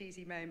big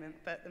cheesy moment,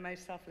 but the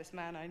most selfless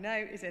man I know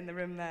is in the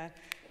room there,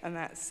 and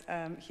that's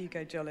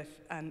Hugo Jolliffe.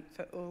 And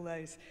for all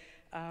those,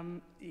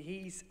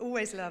 he's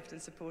always loved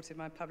and supported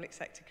my public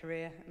sector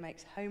career. It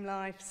makes home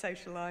life,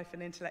 social life,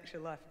 and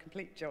intellectual life a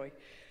complete joy.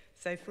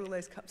 So for all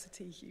those cups of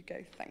tea,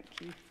 Hugo,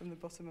 thank you from the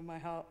bottom of my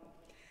heart.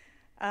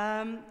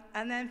 And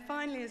then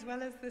finally, as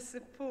well as the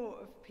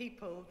support of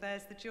people,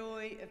 there's the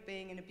joy of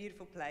being in a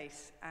beautiful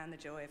place and the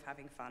joy of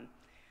having fun.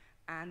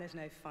 And there's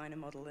no finer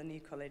model than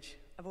New College.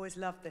 I've always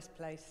loved this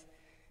place.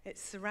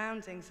 Its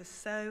surroundings are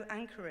so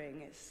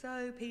anchoring, it's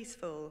so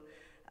peaceful.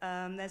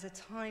 There's a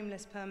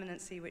timeless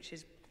permanency which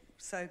is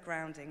so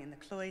grounding in the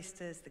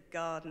cloisters, the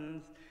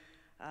gardens,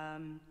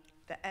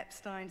 the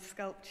Epstein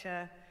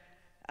sculpture,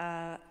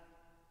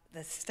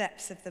 the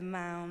steps of the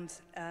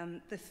mound.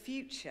 The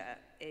future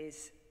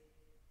is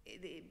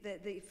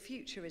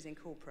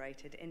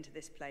incorporated into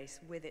this place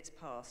with its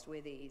past,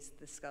 with ease,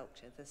 the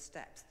sculpture, the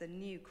steps, the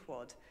new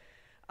quad.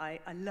 I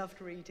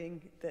loved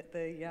reading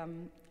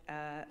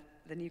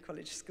the New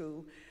College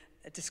School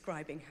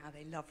describing how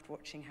they loved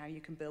watching how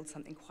you can build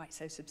something quite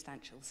so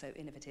substantial, so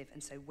innovative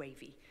and so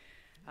wavy.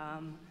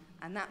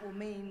 And that will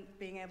mean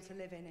being able to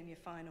live in your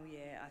final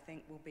year, I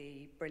think, will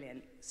be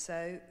brilliant.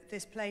 So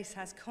this place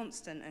has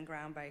constant and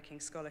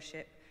groundbreaking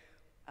scholarship,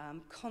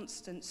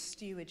 constant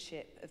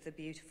stewardship of the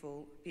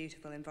beautiful,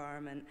 beautiful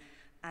environment.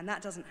 And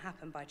that doesn't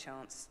happen by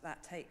chance.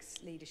 That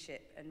takes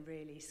leadership and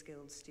really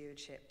skilled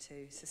stewardship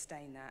to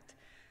sustain that,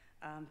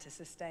 to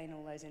sustain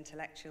all those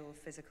intellectual,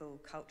 physical,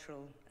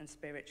 cultural, and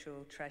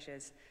spiritual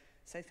treasures.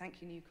 So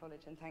thank you, New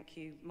College, and thank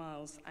you,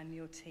 Miles, and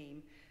your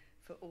team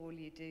for all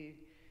you do.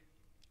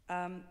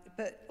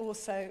 But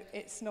also,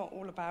 it's not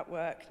all about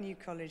work. New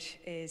College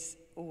is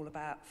all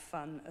about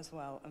fun as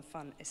well, and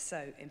fun is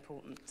so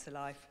important to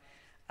life.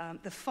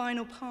 The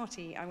final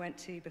party I went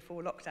to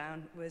before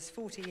lockdown was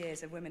 40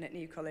 years of Women at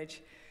New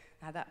College.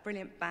 I had that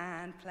brilliant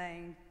band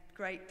playing,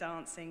 great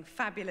dancing,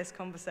 fabulous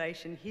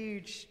conversation,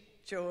 huge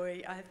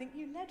joy. I think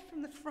you led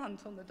from the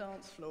front on the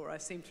dance floor, I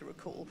seem to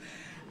recall.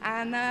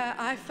 And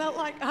I felt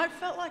like I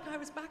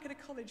was back at a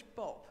college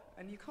bop.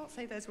 And you can't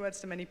say those words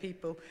to many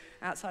people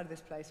outside of this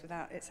place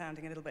without it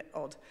sounding a little bit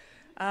odd.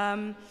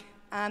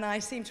 And I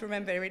seem to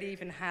remember it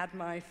even had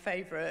my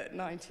favourite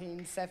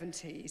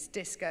 1970s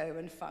disco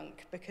and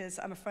funk, because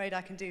I'm afraid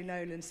I can do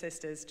Nolan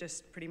Sisters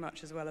just pretty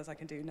much as well as I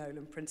can do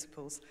Nolan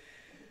Principles.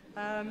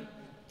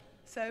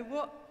 So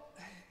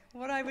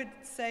what I would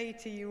say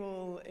to you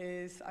all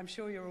is, I'm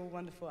sure you're all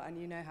wonderful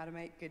and you know how to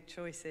make good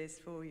choices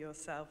for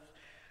yourself,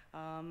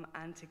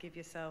 and to give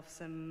yourself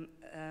some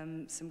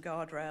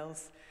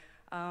guardrails.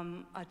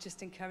 I'd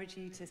just encourage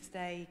you to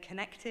stay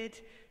connected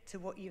to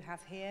what you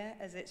have here,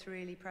 as it's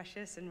really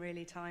precious and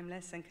really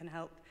timeless and can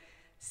help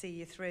see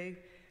you through.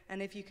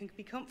 And if you can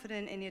be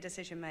confident in your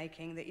decision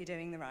making that you're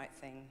doing the right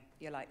thing,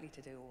 you're likely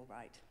to do all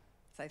right.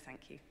 So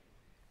thank you.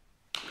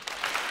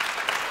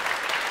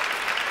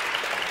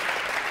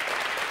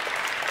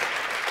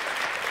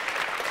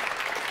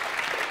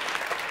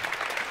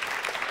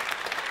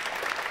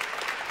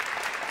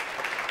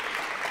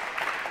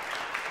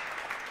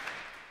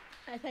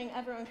 I think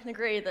everyone can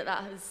agree that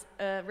that was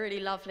a really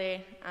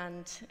lovely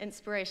and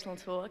inspirational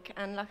talk,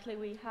 and luckily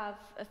we have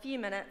a few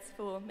minutes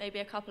for maybe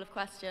a couple of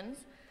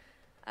questions.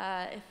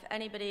 If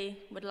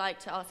anybody would like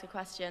to ask a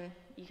question,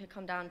 you could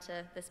come down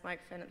to this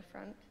microphone at the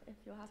front if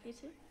you're happy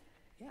to.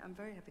 Yeah, I'm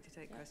very happy to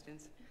take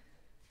questions.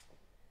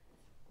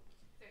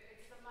 So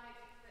it's the mic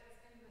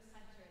that's in the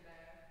centre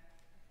there.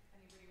 If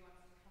anybody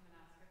wants to come and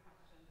ask a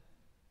question.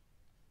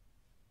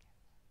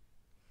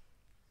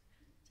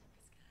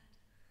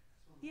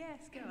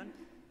 Yes, go on.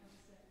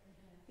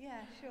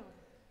 Yeah, sure.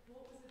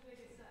 What was the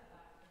biggest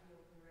setback of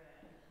your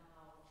career, and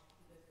how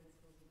did those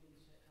principles of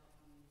leadership help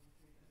you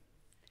through them?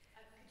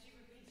 Could you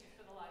repeat it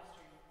for the live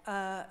stream?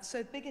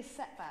 So biggest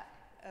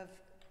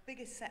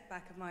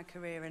setback of my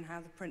career and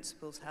how the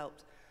principles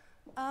helped.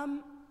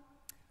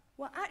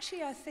 Well,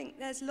 actually, I think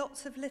there's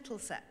lots of little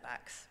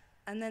setbacks,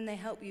 and then they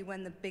help you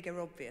when the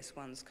bigger obvious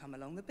ones come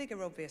along. The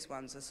bigger obvious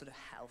ones are sort of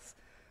health,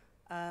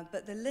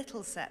 but the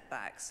little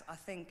setbacks, I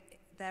think,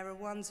 there are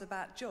ones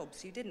about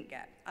jobs you didn't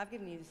get. I've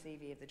given you the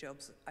CV of the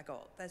jobs I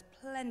got. There's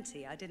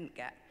plenty I didn't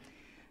get.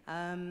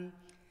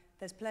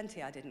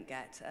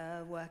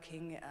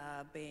 Working,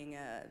 being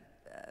a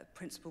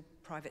principal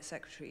private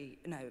secretary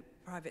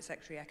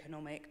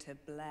economic to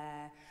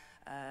Blair,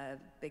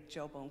 big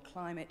job on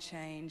climate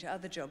change,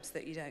 other jobs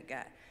that you don't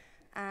get.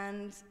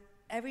 And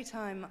every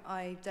time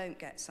I don't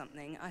get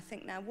something, I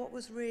think, now, what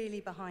was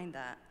really behind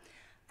that?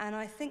 And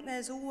I think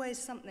there's always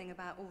something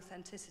about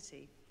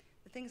authenticity.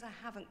 The things I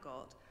haven't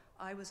got,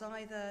 I was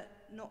either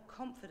not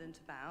confident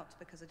about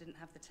because I didn't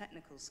have the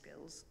technical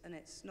skills, and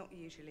it's not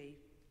usually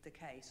the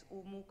case,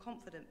 or more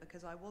confident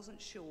because I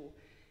wasn't sure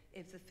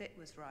if the fit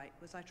was right.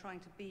 Was I trying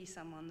to be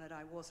someone that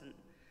I wasn't?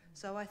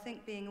 So I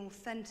think being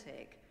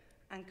authentic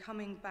and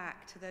coming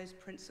back to those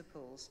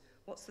principles,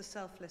 what's the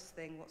selfless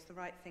thing, what's the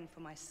right thing for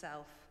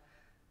myself,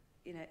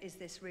 you know, is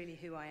this really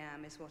who I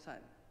am, is what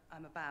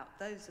I'm about?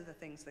 Those are the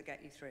things that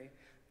get you through.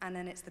 And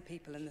then it's the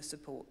people and the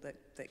support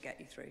that get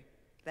you through.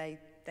 They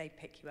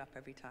pick you up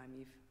every time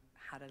you've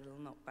had a little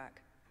knockback.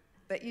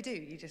 But you do,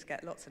 you just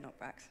get lots of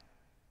knockbacks.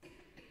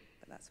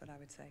 But that's what I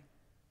would say.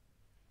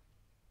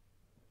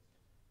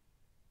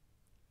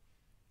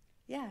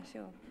 Yeah,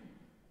 sure.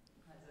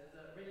 Hi, so it's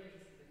really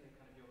interesting to hear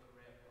kind of your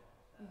career path,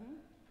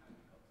 how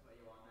you got to where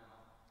you are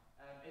now.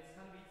 It's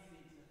kind of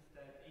easy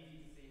to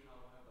see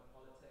how kind of the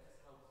politics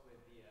helps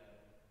with the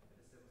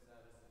civil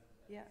service and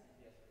CPS,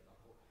 for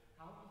example.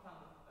 How have you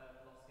found the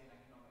philosophy and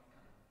economics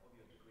kind of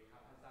your degree?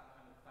 How has that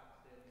kind of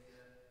factored into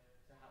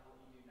what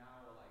you do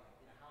now, or like,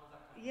 you know, how does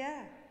that kind of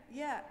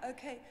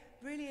okay,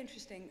 really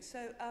interesting.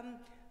 So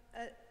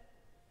a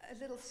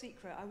little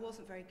secret, I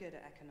wasn't very good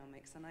at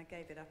economics, and I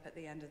gave it up at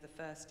the end of the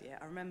first year.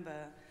 I remember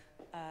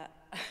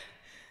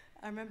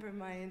in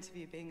my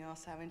interview being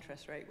asked how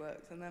interest rate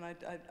works, and then I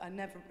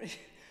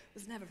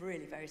was never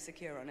really very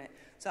secure on it.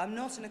 So I'm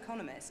not an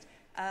economist,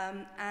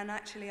 and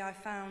actually I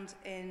found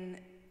in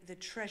the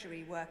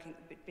Treasury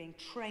being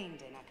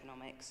trained in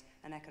economics,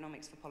 and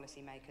economics for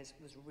policymakers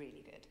was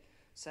really good.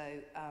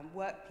 So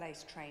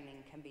workplace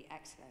training can be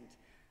excellent.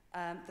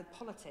 The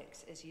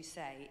politics, as you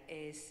say,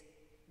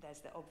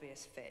 there's the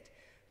obvious fit.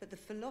 But the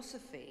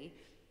philosophy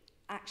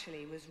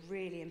actually was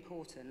really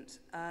important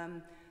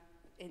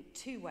in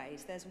two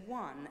ways. There's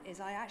one, is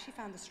I actually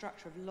found the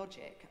structure of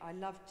logic.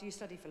 Do you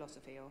study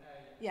philosophy? Or?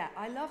 Yeah,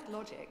 I loved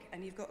logic,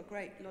 and you've got a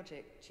great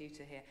logic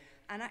tutor here.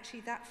 And actually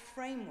that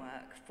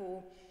framework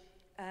for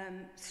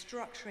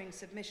structuring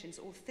submissions,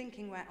 or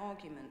thinking where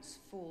arguments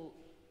fall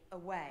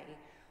away,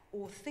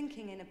 or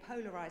thinking in a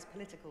polarized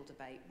political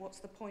debate, what's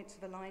the points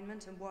of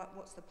alignment and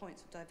what's the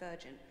points of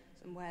divergence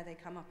and where they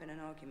come up in an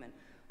argument.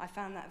 I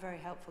found that very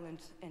helpful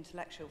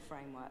intellectual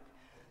framework.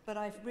 But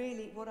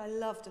what I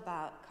loved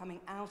about coming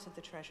out of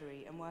the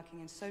Treasury and working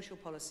in social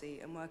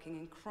policy and working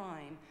in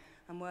crime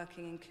and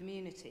working in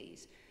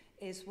communities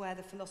is where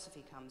the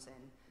philosophy comes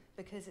in,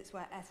 because it's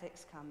where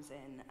ethics comes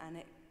in,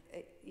 and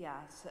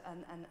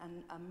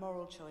and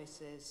moral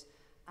choices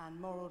and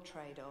moral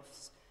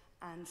trade-offs,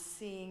 and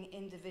seeing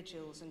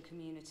individuals and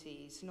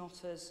communities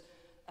not as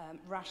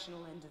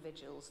rational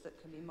individuals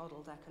that can be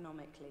modelled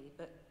economically,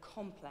 but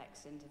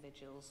complex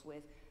individuals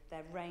with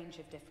their range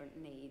of different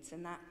needs.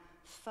 And that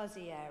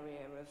fuzzy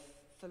area of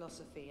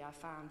philosophy I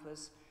found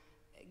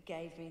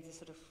gave me the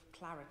sort of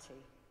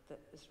clarity that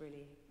was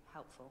really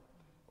helpful,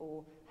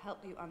 or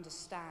help you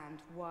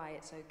understand why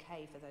it's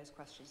okay for those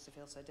questions to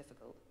feel so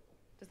difficult.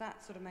 Does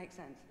that sort of make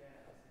sense?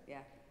 Yeah.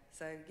 Yeah.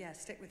 So yeah,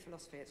 stick with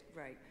philosophy, it's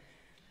great.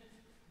 I think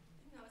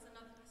that was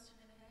another question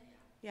in here.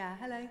 Yeah,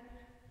 hello.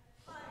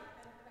 Hi,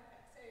 Rebecca.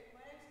 So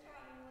my name's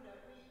Joanne Warner.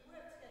 We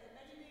worked together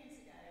many moons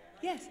ago, and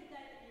I Yes. didn't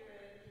know that you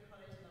were a New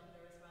College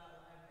alumna as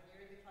well, and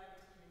you're in the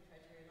climate team in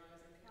Treasury, and I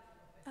was in the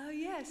cabinet office. Oh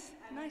yes,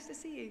 nice to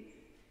see you.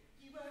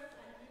 You were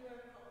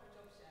part of the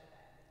job share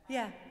then.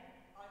 Yeah.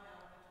 I'm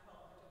now part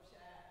of the job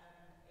share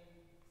still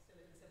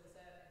in the civil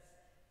service.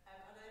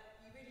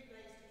 You really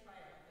blazed a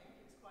trail, I think.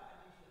 It was quite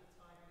unusual at the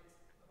time, and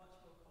it's much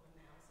more common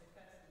now. So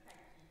firstly, thank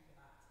you for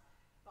that.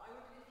 But I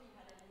wondered if you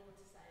had any more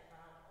to say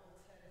about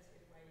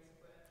alternative ways of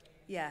working.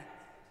 Yeah.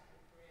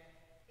 Your career.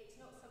 It's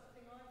not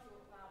something I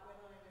thought about when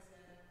I was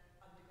an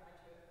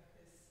undergraduate,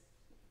 because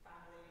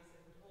families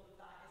and all of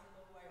that is a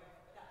long way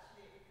off. But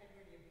actually, it became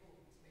really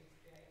important to me to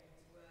be able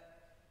to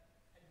work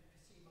and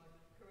pursue my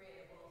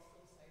career whilst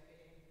also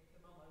being the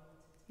mum I wanted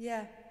to be.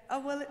 Yeah.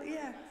 Oh well,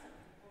 yeah. That's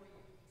something more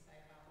you can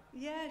say about that.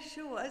 Yeah,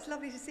 sure. It's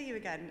lovely to see you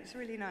again. It's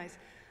really nice.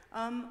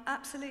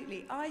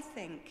 Absolutely. I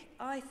think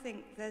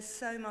there's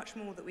so much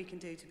more that we can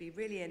do to be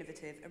really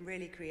innovative and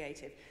really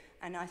creative.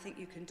 And I think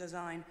you can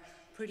design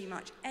pretty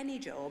much any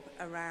job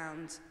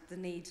around the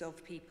needs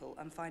of people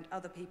and find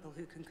other people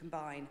who can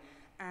combine.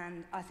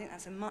 And I think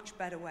that's a much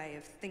better way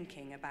of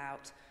thinking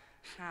about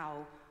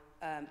how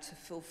to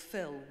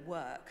fulfill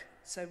work.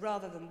 So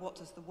rather than what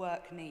does the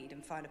work need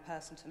and find a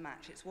person to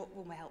match, it's what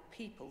will help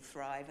people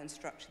thrive and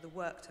structure the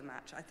work to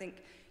match. I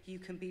think you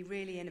can be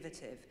really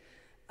innovative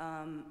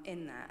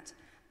in that.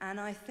 And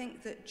I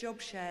think that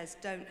job shares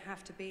don't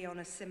have to be on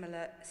a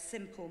similar,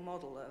 simple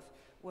model of,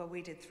 well,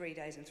 we did 3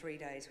 days and 3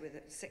 days with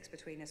 6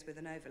 between us with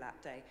an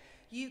overlap day.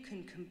 You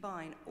can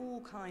combine all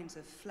kinds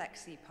of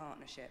flexi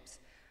partnerships.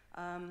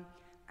 I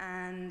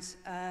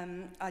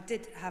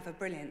did have a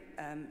brilliant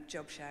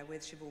job share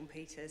with Siobhan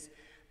Peters,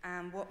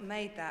 and what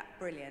made that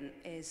brilliant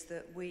is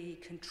that we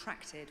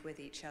contracted with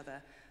each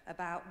other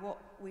about what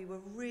we were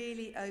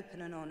really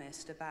open and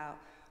honest about.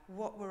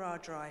 What were our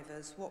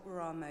drivers? What were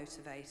our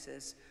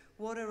motivators?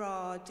 What are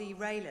our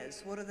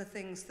derailers? What are the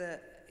things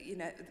that, you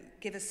know,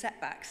 give us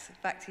setbacks?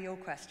 Back to your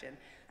question.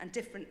 And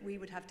we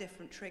would have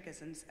different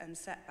triggers and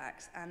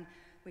setbacks. And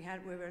we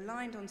were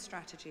aligned on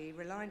strategy,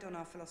 relied on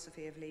our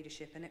philosophy of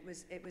leadership, and it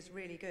was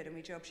really good. And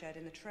we job shared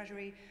in the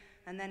Treasury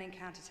and then in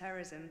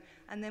counter-terrorism.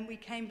 And then we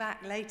came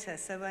back later.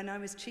 So when I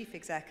was chief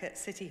exec at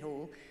City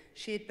Hall,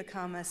 she had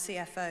become a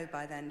CFO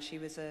by then. She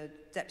was a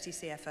deputy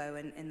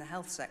CFO in the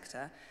health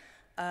sector.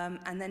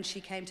 And then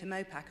she came to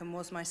Mopac and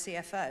was my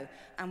CFO.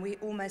 And we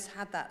almost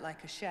had that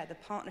like a share. The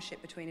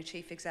partnership between a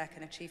chief exec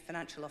and a chief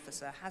financial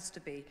officer has to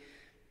be,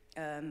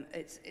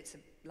 it's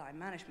a line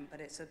management,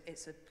 but it's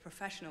a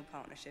professional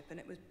partnership, and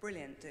it was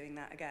brilliant doing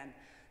that again.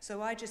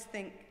 So I just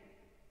think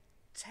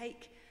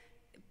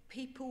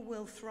people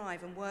will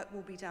thrive and work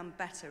will be done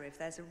better if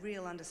there's a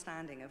real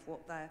understanding of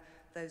what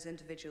those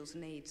individuals'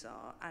 needs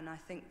are. And I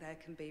think there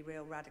can be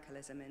real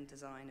radicalism in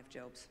design of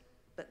jobs.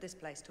 But this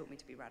place taught me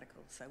to be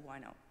radical, so why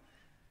not?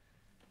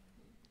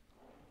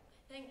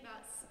 I think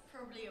that's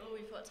probably all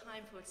we've got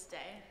time for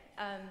today.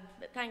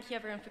 But thank you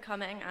everyone for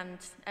coming, and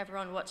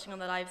everyone watching on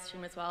the live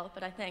stream as well.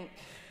 But I think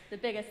the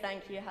biggest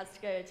thank you has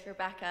to go to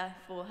Rebecca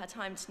for her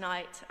time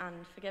tonight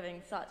and for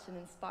giving such an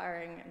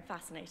inspiring and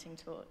fascinating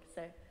talk.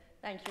 So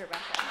thank you,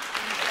 Rebecca.